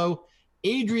Calandrillo,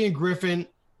 Adrian Griffin,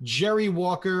 Jerry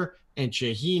Walker, and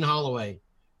Shaheen Holloway.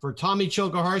 For Tommy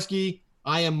Chilkaharsky,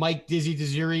 I am Mike Dizzy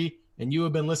Taziri, and you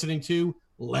have been listening to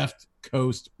Left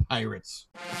Coast Pirates.